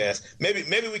podcast.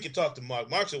 Maybe we could talk to Mark.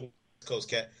 Mark's a West Coast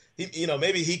cat.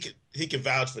 Maybe he can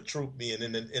vouch for Troop being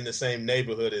in the same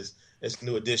neighborhood as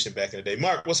New Edition back in the day.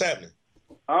 Mark, what's happening?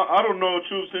 I don't know if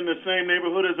Troop's in the same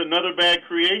neighborhood as Another Bad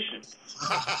Creation.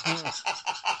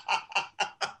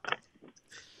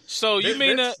 So you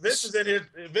mean Vince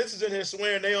is in here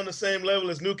swearing they on the same level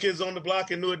as New Kids on the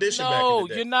Block and New Edition back in the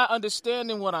day. No, you're not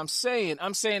understanding what I'm saying.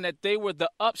 I'm saying that they were the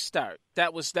upstart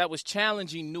that was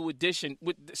challenging New Edition.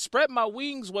 Spread My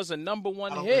Wings was a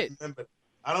 #1 hit.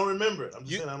 I don't remember. I'm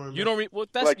just saying I don't remember. You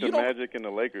don't that's like the Magic and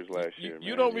the Lakers last year.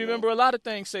 You don't remember a lot of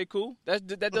things, Sekou.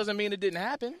 That doesn't mean it didn't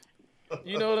happen.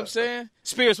 You know what I'm saying?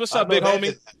 Spears, what's up, big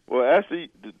homie? Well, ask the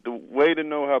way to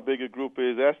know how big a group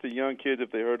is, ask the young kids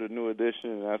if they heard of New Edition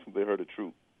and ask them if they heard of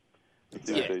Troop.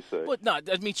 See what they say. But no,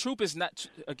 I mean, Troop is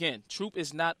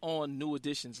not on New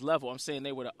Edition's level. I'm saying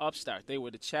they were the upstart. They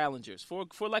were the challengers for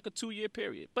like a 2-year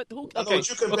period. But who?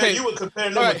 Okay, you would compare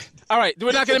them. All right.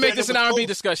 We're not going to make this an R&B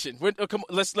discussion.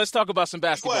 Let's talk about some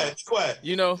basketball. Quiet.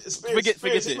 Forget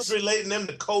this. He was relating them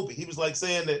to Kobe. He was like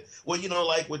saying that,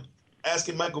 like with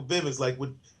asking Michael Bivins, like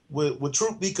would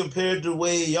Troop be compared to the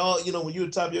way y'all, when you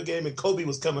were top of your game and Kobe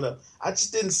was coming up? I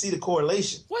just didn't see the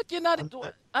correlation. What? You're not?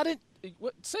 I didn't.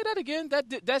 Say that again.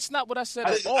 That's not what I said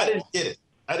at all. I didn't get it.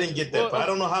 I didn't get that. But I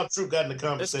don't know how Troop got in the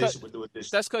conversation with New Edition.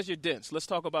 That's because you're dense. Let's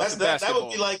talk about some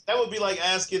basketball. That would be like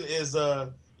asking is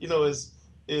some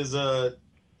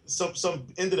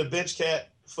end of the bench cat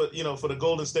for the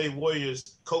Golden State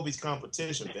Warriors Kobe's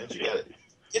competition bench. You got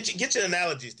to get your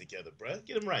analogies together, bro.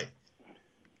 Get them right.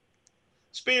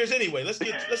 Spears, anyway, let's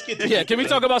get to yeah, can we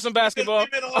talk about some basketball?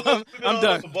 I'm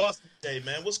done. Boston today,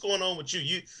 man. What's going on with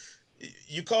you?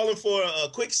 You calling for a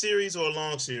quick series or a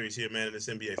long series here, man, in this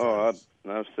NBA Finals?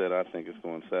 I've said I think it's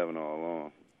going 7 all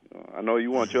along. I know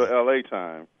you want your L.A.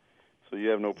 time, so you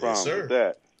have no problem with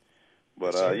that.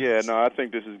 But, I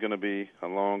think this is going to be a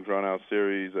long, drawn-out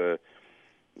series.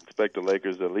 Expect the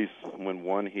Lakers to at least win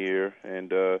one here.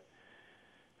 And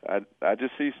I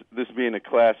just see this being a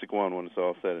classic one when it's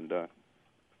all said and done.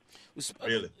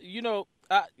 Really?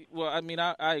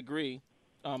 I agree,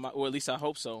 or at least I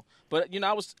hope so. But,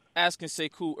 I was asking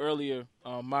Sekou earlier,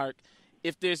 Mark,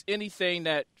 if there's anything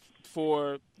that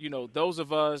for, those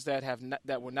of us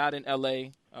that were not in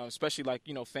L.A., especially like,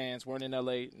 fans weren't in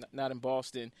L.A., not in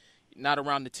Boston, not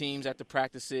around the teams at the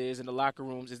practices and the locker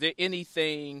rooms, is there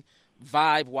anything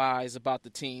vibe-wise about the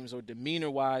teams or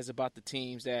demeanor-wise about the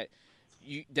teams that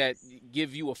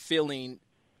give you a feeling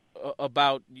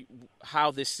about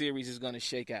how this series is going to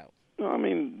shake out? No, I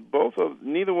mean,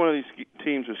 neither one of these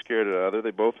teams are scared of the other.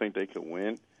 They both think they could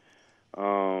win.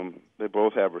 They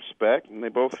both have respect, and they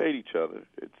both hate each other.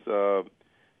 It's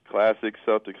classic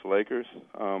Celtics-Lakers.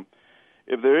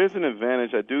 if there is an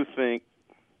advantage, I do think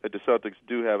that the Celtics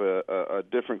do have a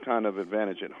different kind of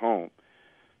advantage at home.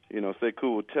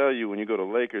 Sekou will tell you when you go to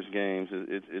Lakers games,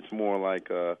 it's more like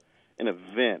an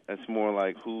event. It's more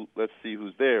like let's see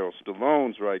who's there. Oh,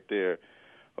 Stallone's right there.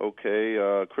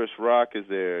 Okay, Chris Rock is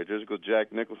there. There's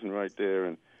Jack Nicholson right there,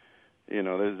 and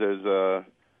there's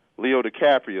Leo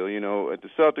DiCaprio. At the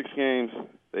Celtics games,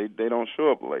 they don't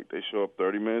show up late. They show up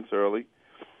 30 minutes early.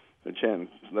 They're chanting,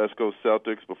 "Let's go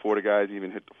Celtics," before the guys even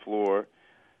hit the floor.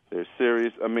 They're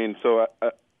serious. I mean, so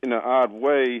in an odd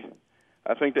way,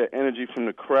 I think that energy from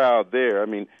the crowd there. I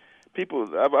mean,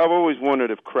 I've always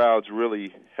wondered if crowds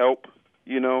really help,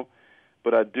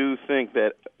 but I do think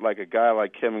that like a guy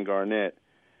like Kevin Garnett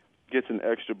gets an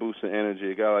extra boost of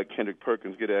energy. A guy like Kendrick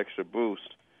Perkins get an extra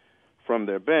boost from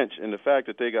their bench, and the fact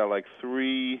that they got like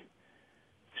 3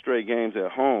 straight games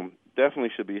at home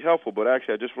definitely should be helpful. But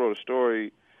actually, I just wrote a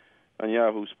story on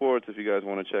Yahoo Sports, if you guys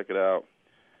want to check it out,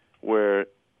 where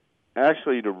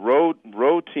actually the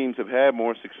road teams have had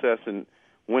more success in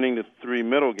winning the 3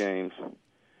 middle games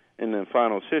in the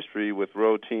finals history, with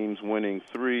road teams winning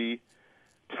 3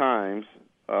 times,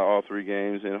 all 3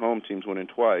 games, and home teams winning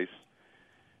twice.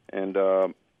 And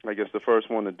I guess the first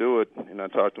one to do it, and I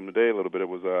talked to him today a little bit, it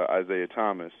was Isaiah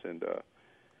Thomas. And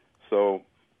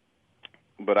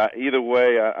but either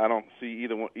way, I don't see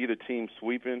either team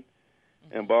sweeping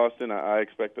in Boston. I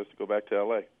expect us to go back to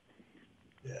L.A.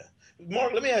 Yeah.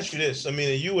 Mark, let me ask you this. I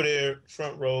mean, you were there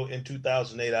front row in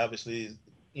 2008, obviously,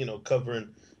 covering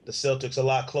the Celtics a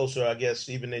lot closer, I guess,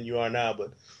 even than you are now.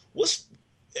 But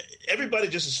everybody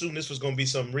just assumed this was going to be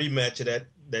some rematch of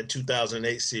that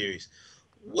 2008 series.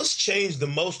 What's changed the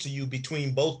most to you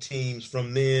between both teams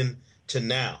from then to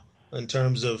now in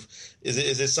terms of, is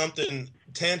it something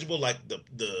tangible like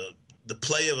the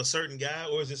play of a certain guy,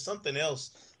 or is it something else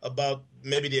about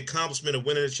maybe the accomplishment of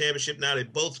winning a championship? Now they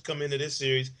both come into this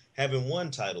series having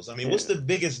won titles. I mean, what's the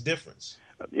biggest difference?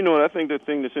 I think the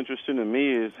thing that's interesting to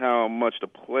me is how much the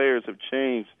players have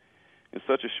changed in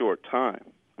such a short time.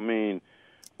 I mean,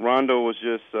 Rondo was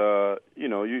just,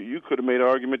 you could have made an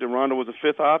argument that Rondo was a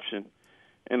 5th option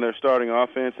in their starting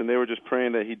offense, and they were just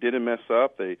praying that he didn't mess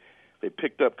up. They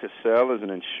picked up Cassell as an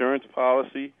insurance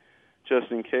policy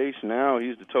just in case. Now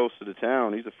he's the toast of the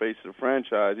town. He's the face of the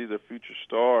franchise. He's a future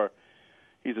star.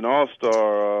 He's an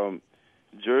all-star.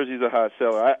 Jersey's a hot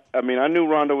seller. I mean, I knew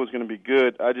Rondo was going to be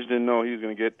good. I just didn't know he was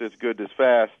going to get this good this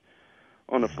fast.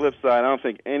 On the flip side, I don't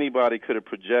think anybody could have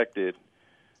projected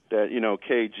that,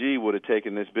 KG would have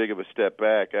taken this big of a step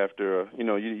back after,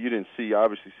 you didn't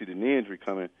obviously see the knee injury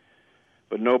coming,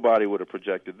 but nobody would have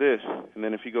projected this. And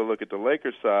then if you go look at the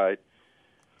Lakers side,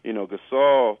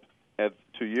 Gasol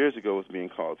 2 years ago was being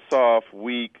called soft,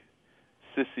 weak,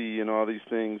 sissy, and all these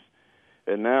things.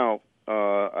 And now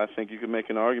I think you could make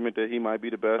an argument that he might be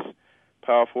the best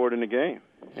power forward in the game.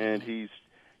 And he's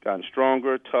gotten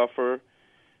stronger, tougher.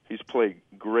 He's played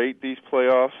great these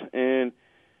playoffs. And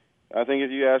I think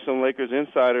if you ask some Lakers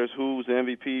insiders who's the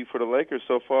MVP for the Lakers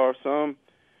so far, some,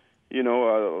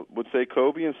 would say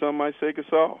Kobe, and some might say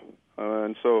Gasol.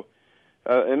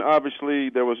 And obviously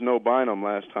there was no Bynum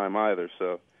last time either,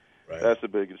 so that's the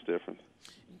biggest difference.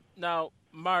 Now,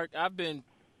 Mark, I've been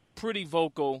pretty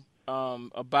vocal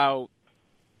about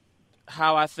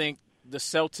how I think the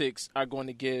Celtics are going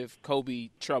to give Kobe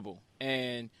trouble.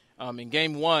 And in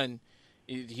Game 1,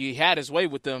 he had his way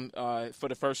with them for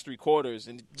the first 3 quarters,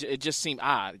 and it just seemed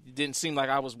odd. It didn't seem like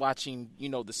I was watching, the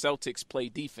Celtics play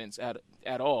defense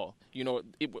at all,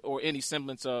 or any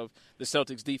semblance of the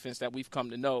Celtics defense that we've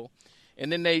come to know.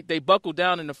 And then they buckled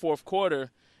down in the 4th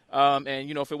quarter, and,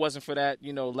 if it wasn't for that,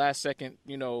 last second,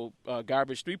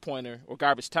 garbage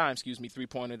time,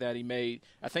 3-pointer that he made,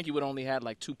 I think he would only had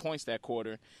like 2 points that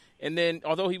quarter. And then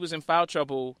although he was in foul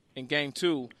trouble in Game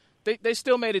 2, they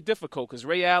still made it difficult because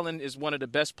Ray Allen is one of the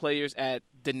best players at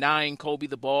denying Kobe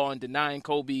the ball and denying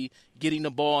Kobe getting the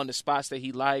ball in the spots that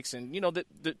he likes. And,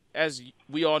 as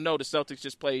we all know, the Celtics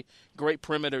just play great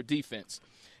perimeter defense.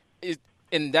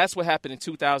 And that's what happened in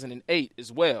 2008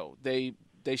 as well. They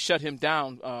shut him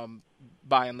down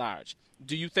by and large.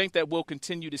 Do you think that we'll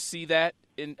continue to see that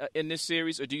in this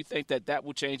series, or do you think that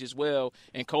will change as well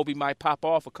and Kobe might pop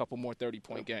off a couple more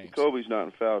 30-point games? Kobe's not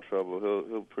in foul trouble.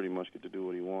 He'll pretty much get to do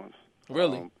what he wants.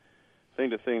 Really? I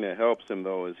think the thing that helps him,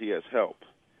 though, is he has help.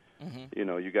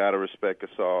 Mm-hmm. You got to respect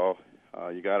Gasol.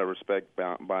 You got to respect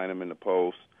Bynum in the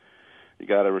post. You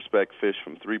got to respect Fish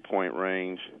from 3-point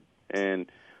range. And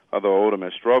although Odom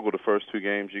has struggled the first 2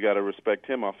 games, you got to respect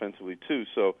him offensively, too.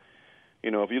 So,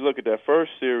 if you look at that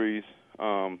first series,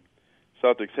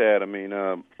 Celtics had,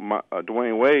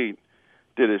 Dwayne Wade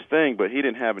did his thing, but he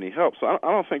didn't have any help. So I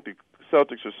don't think the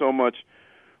Celtics are so much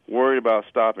worried about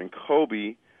stopping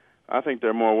Kobe. I think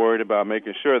they're more worried about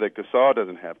making sure that Gasol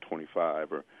doesn't have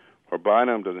 25 or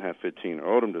Bynum doesn't have 15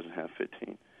 or Odom doesn't have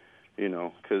 15, you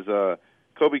know, because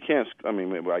Kobe can't – I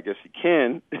mean, I guess he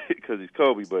can because he's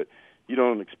Kobe, but you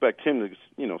don't expect him to,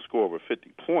 you know, score over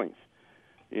 50 points,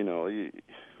 you know.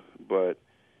 But,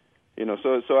 you know,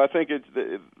 so I think it's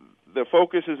the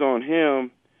focus is on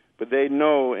him, but they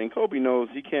know, and Kobe knows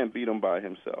he can't beat them by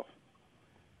himself.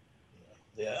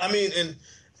 Yeah, I mean, and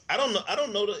I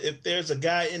don't know if there's a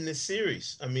guy in this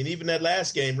series. I mean, even that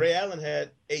last game, Ray Allen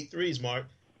had 8 threes, Mark,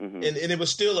 and it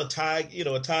was still a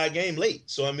tie game late.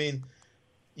 So, I mean,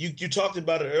 you talked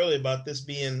about it earlier about this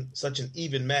being such an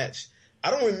even match. I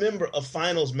don't remember a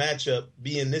finals matchup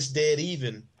being this dead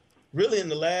even really in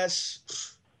the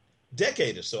last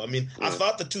decade or so. I mean, I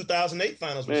thought the 2008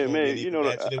 finals was going to be an even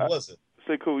match, and it wasn't.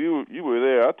 Say, cool, you were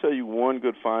there. I'll tell you one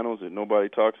good finals that nobody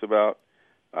talks about.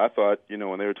 I thought, you know,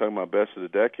 when they were talking about best of the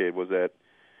decade was that,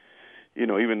 you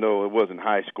know, even though it wasn't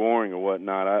high scoring or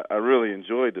whatnot, I really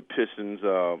enjoyed the Pistons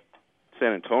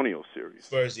San Antonio series.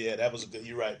 Spurs, yeah, that was a good.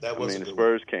 You're right, that was a good. The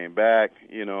Spurs came back,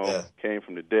 you know, came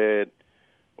from the dead.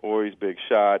 Ori's big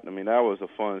shot. I mean, that was a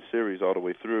fun series all the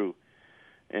way through.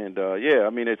 And I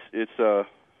mean, it's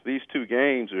these two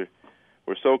games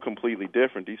were so completely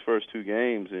different. These first two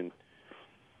games, and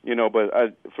you know,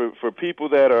 but for people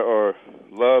that are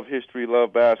love history,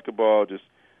 love basketball, just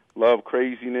love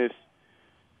craziness.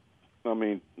 I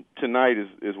mean, tonight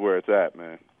is where it's at,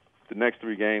 man. The next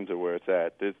 3 games are where it's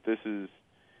at. This is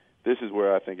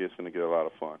where I think it's going to get a lot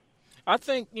of fun. I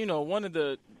think, you know, one of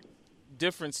the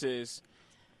differences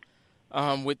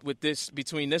with this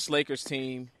between this Lakers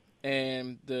team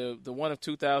and the one of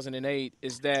 2008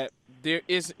 is that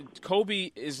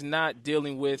Kobe is not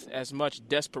dealing with as much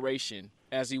desperation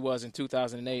as he was in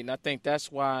 2008, and I think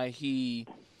that's why he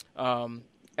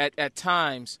at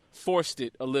times forced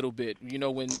it a little bit. You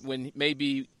know, when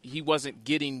maybe he wasn't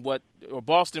getting or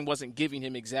Boston wasn't giving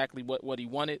him exactly what he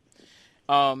wanted,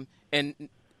 and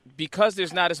because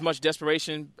there's not as much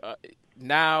desperation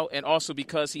now, and also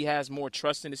because he has more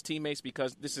trust in his teammates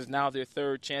because this is now their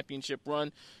 3rd championship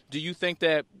run, do you think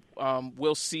that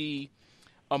we'll see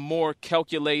a more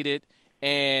calculated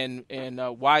and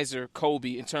wiser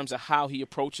Kobe in terms of how he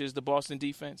approaches the Boston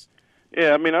defense?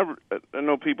 Yeah, I mean, I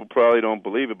know people probably don't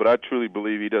believe it, but I truly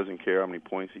believe he doesn't care how many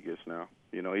points he gets now.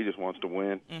 You know, he just wants to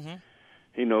win. Mm-hmm.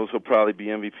 He knows he'll probably be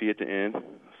MVP at the end,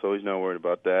 so he's not worried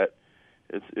about that.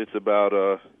 It's about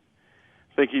I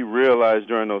think he realized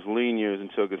during those lean years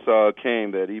until Gasol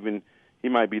came that even he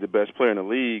might be the best player in the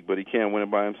league, but he can't win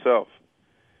it by himself.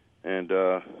 And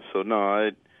so,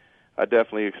 no, I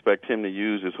definitely expect him to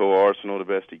use his whole arsenal the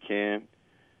best he can.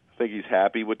 I think he's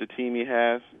happy with the team he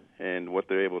has and what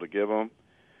they're able to give him.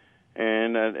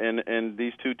 And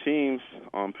these two teams,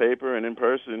 on paper and in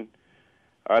person,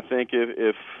 I think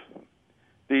if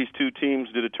these two teams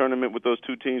did a tournament with those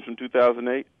two teams from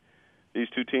 2008, these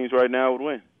two teams right now would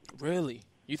win. Really?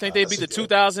 You think they'd be the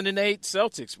 2008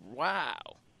 Celtics?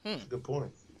 Wow. Good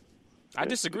point. I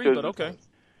disagree, but okay.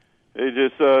 It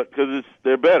just because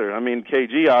they're better. I mean,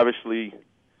 KG obviously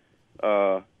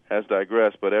has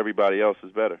digressed, but everybody else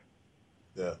is better.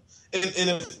 Yeah,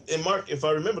 and Mark, if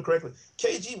I remember correctly,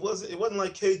 it wasn't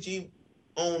like KG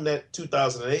owned that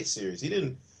 2008 series. He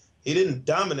didn't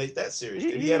dominate that series. I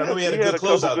know he had a good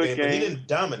closeout game, but he didn't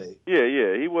dominate.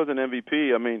 Yeah, he was an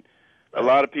MVP. I mean, a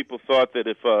lot of people thought that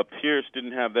if Pierce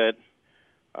didn't have that,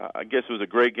 I guess it was a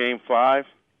great Game 5.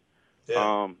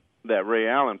 Yeah. That Ray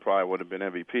Allen probably would have been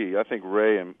MVP. I think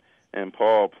Ray and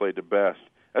Paul played the best.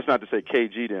 That's not to say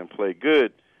KG didn't play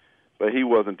good, but he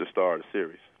wasn't the star of the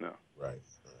series. No. Right.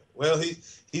 Well,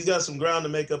 he's got some ground to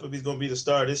make up if he's going to be the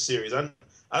star of this series. I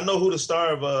know who the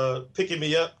star of picking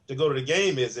me up to go to the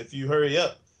game is. If you hurry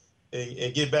up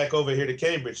and get back over here to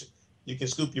Cambridge, you can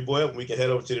scoop your boy up and we can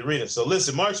head over to the arena. So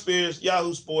listen, Mark Spears,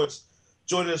 Yahoo Sports,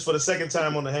 joining us for the 2nd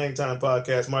time on the Hang Time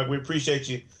podcast. Mark, we appreciate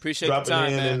you dropping the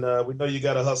time, in, man. And we know you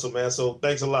got to hustle, man. So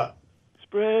thanks a lot.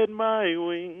 Spread my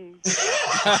wings.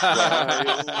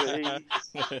 Fly away.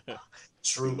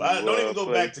 True. Don't even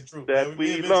go back to True. That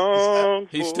we long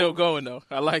He's still going though.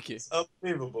 I like it. It's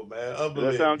unbelievable, man.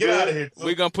 Unbelievable. That sound Get good? out of here.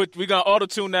 We're gonna auto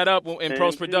tune that up in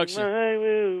post production.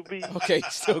 Okay,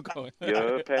 still going.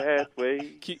 Your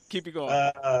pathway. Keep it going.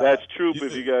 That's Troop.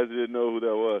 If you guys didn't know who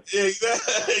that was. Yeah,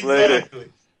 exactly. Later.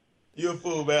 You're a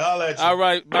fool, man. Holla at you. All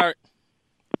right, Mark.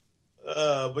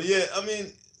 But yeah, I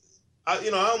mean, I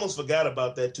almost forgot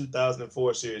about that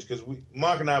 2004 series because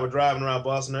Mark and I were driving around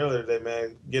Boston earlier today,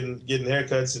 man, getting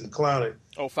haircuts and clowning.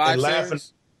 05 and laughing,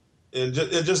 series? and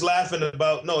just laughing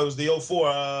about. No, it was the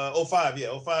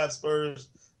 05 Spurs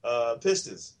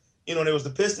Pistons. there was the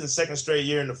Pistons' second straight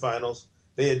year in the finals.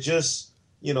 They had just,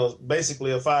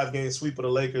 basically a 5-game sweep of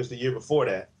the Lakers the year before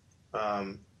that.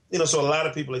 So a lot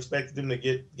of people expected them to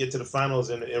get to the finals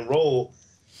and roll.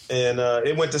 And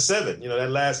it went to 7.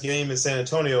 That last game in San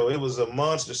Antonio, it was a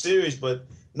monster series, but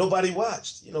nobody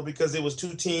watched, because it was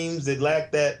two teams that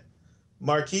lacked that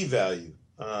marquee value.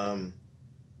 So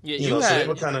they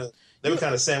were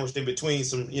kind of sandwiched in between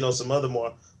some other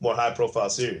more high profile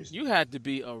series. You had to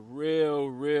be a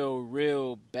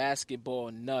real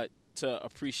basketball nut to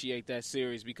appreciate that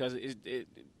series because the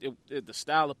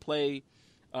style of play,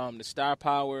 the star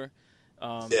power.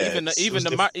 Even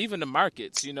the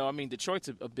markets, Detroit's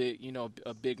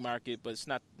a big market, but it's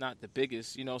not the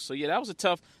biggest, So yeah, that was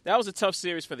a tough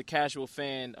series for the casual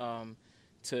fan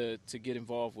to get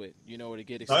involved with, or to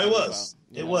get excited about.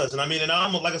 It was, and I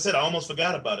almost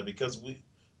forgot about it because we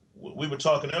were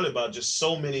talking earlier about just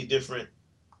so many different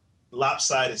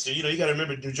lopsided. So you got to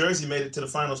remember, New Jersey made it to the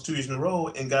finals 2 years in a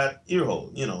row and got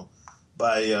earholed,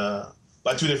 by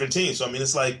 2 different teams. So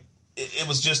it's like it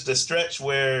was just a stretch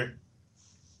where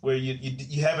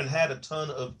you haven't had a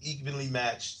ton of evenly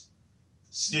matched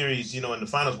series, in the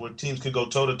finals where teams could go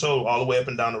toe-to-toe all the way up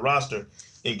and down the roster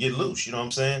and get loose, you know what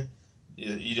I'm saying?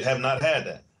 You have not had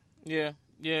that. Yeah.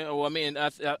 Well,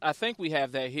 I think we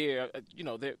have that here.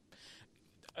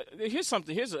 Here's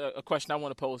a question I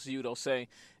want to pose to you, though. Say,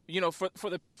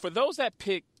 for those that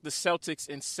pick the Celtics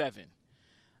in 7,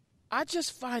 I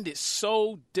just find it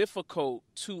so difficult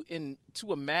to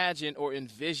imagine or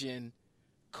envision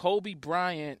Kobe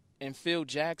Bryant and Phil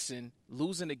Jackson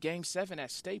losing a Game 7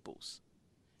 at Staples.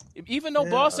 Even though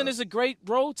Boston is a great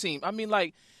road team.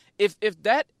 If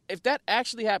that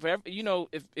actually happened,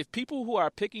 if people who are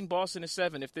picking Boston in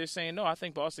 7, if they're saying, no, I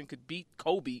think Boston could beat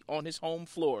Kobe on his home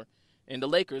floor and the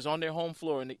Lakers on their home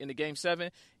floor in the Game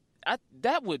 7,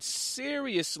 that would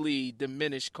seriously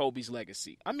diminish Kobe's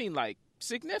legacy.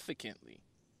 Significantly.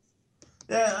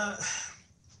 Yeah.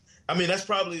 That's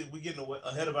probably we're getting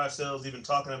ahead of ourselves even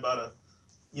talking about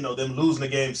them losing the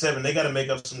Game 7. They got to make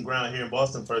up some ground here in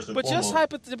Boston first and foremost.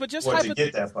 To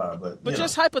get that far. But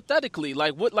just hypothetically,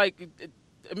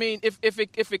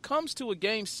 if it comes to a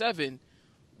Game 7,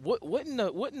 wouldn't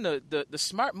the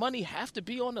smart money have to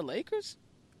be on the Lakers?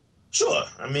 Sure.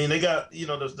 They got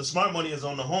the smart money is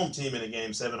on the home team in a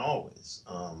Game 7 always.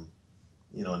 And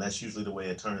that's usually the way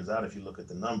it turns out if you look at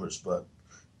the numbers. But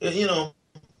they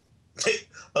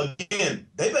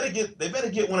better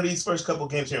get one of these first couple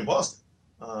games here in Boston,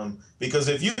 because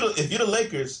if you're the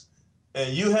Lakers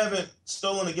and you haven't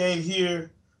stolen a game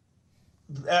here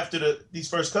after these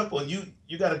first couple, and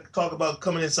you got to talk about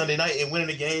coming in Sunday night and winning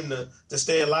a game to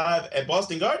stay alive at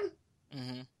Boston Garden.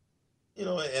 Mm-hmm.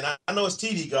 And I know it's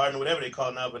TD Garden or whatever they call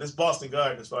it now, but it's Boston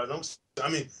Garden as far as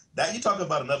that you talk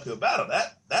about an uphill battle.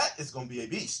 That is going to be a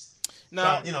beast.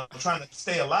 Now, trying to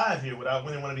stay alive here without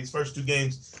winning one of these first 2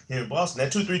 games here in Boston.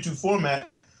 That 2-3-2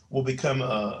 format will become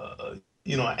an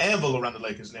anvil around the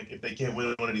Lakers' neck if they can't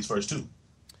win one of these first 2.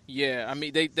 Yeah,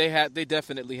 they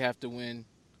definitely have to win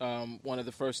one of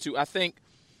the first 2. I think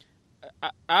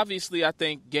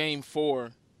Game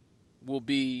 4 will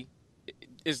be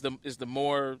is the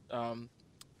more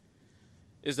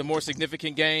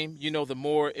significant game, the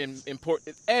more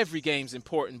important. Every game's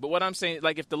important. But what I'm saying,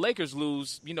 if the Lakers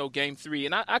lose, Game 3,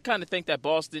 and I kind of think that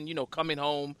Boston, coming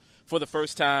home for the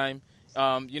first time,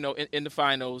 in the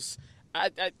finals,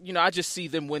 I just see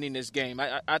them winning this game.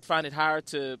 I'd find it hard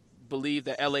to believe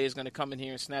that LA is going to come in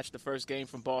here and snatch the first game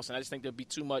from Boston. I just think there'll be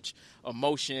too much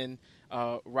emotion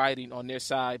riding on their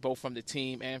side, both from the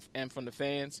team and from the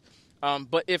fans.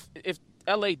 But if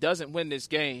LA doesn't win this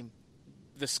game,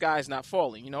 the sky's not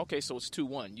falling. Okay, so it's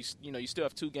 2-1. You still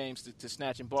have 2 games to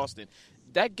snatch in Boston.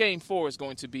 That Game 4 is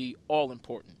going to be all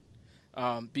important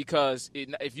because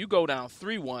if you go down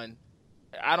 3-1,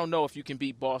 I don't know if you can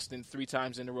beat Boston 3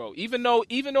 times in a row. Even though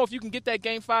if you can get that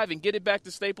Game 5 and get it back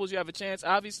to Staples, you have a chance.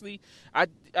 Obviously, I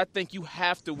think you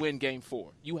have to win Game 4.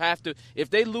 You have to.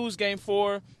 If they lose Game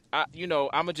 4,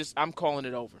 I'm calling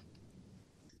it over.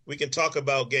 We can talk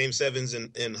about Game 7s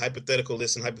and hypothetical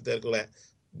this and hypothetical that,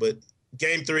 but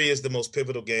Game 3 is the most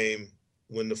pivotal game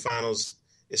when the finals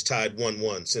is tied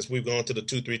 1-1 since we've gone to the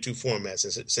 2-3-2 format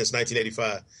since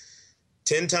 1985.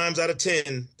 10 times out of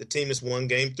 10, the team that's won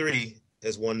Game 3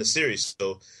 has won the series.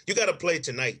 So you got to play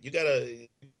tonight. You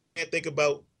can't think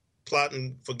about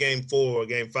plotting for Game 4 or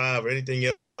Game 5 or anything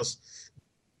else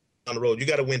on the road. You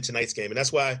got to win tonight's game, and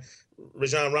that's why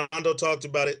Rajon Rondo talked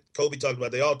about it. Kobe talked about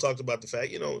it. They all talked about the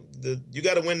fact, you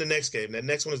got to win the next game. That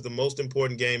next one is the most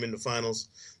important game in the finals.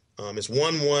 It's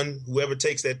 1-1. Whoever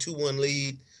takes that 2-1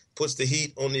 lead puts the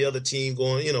heat on the other team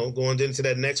going into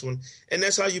that next one. And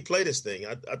that's how you play this thing.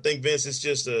 I think, Vince,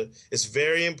 it's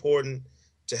very important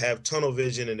to have tunnel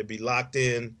vision and to be locked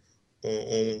in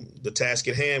on the task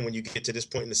at hand when you get to this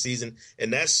point in the season.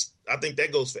 And I think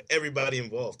that goes for everybody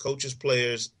involved, coaches,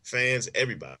 players, fans,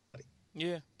 everybody.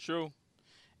 Yeah, true.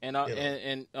 And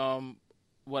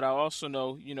what I also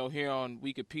know, here on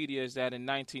Wikipedia is that in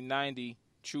 1990,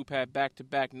 Troop had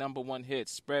back-to-back #1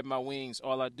 hits. Spread My Wings,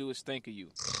 All I Do Is Think of You.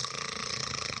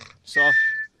 So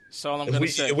that's all I'm going to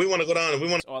say. If we want to go down,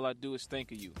 all I do is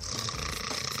think of you.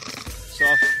 That's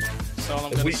all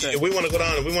I'm going to say. If we want to go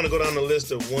down the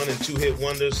list of 1- and 2-hit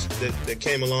wonders that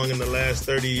came along in the last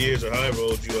 30 years or however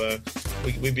old you are,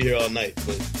 we'd be here all night.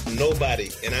 But nobody,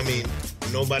 and I mean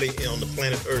nobody on the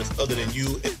planet Earth other than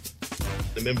you and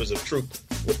the members of Troop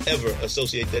would ever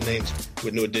associate their names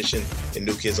with New Edition and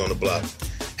New Kids on the Block.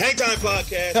 Hang Time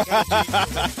Podcast,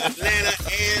 Atlanta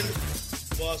and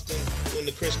Boston, doing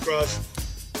the crisscross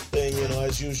thing,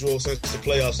 as usual, since the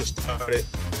playoffs have started.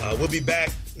 We'll be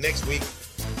back next week.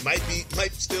 Might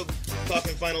still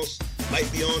talking finals,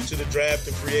 might be on to the draft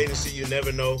and free agency. You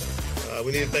never know.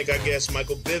 We need to thank our guests,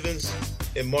 Michael Bivens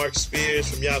and Mark Spears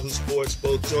from Yahoo Sports,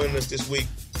 both joining us this week.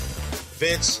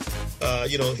 Vince,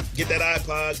 get that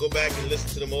iPod, go back and listen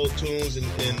to them old tunes and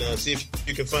see if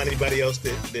you can find anybody else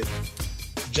that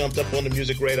jumped up on the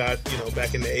music radar,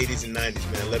 back in the 80s and 90s,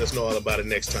 man. Let us know all about it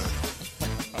next time.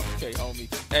 Okay, homie.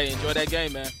 Hey, enjoy that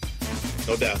game, man.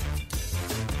 No doubt.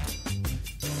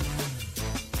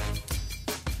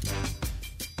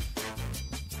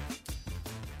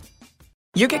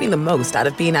 You're getting the most out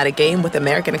of being at a game with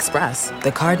American Express.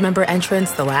 The card member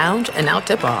entrance, the lounge, and now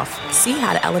tip-off. See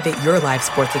how to elevate your live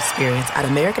sports experience at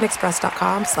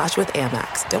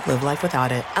americanexpress.com/withAmex. Don't live life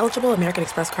without it. Eligible American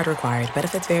Express card required.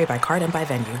 Benefits vary by card and by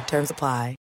venue. Terms apply.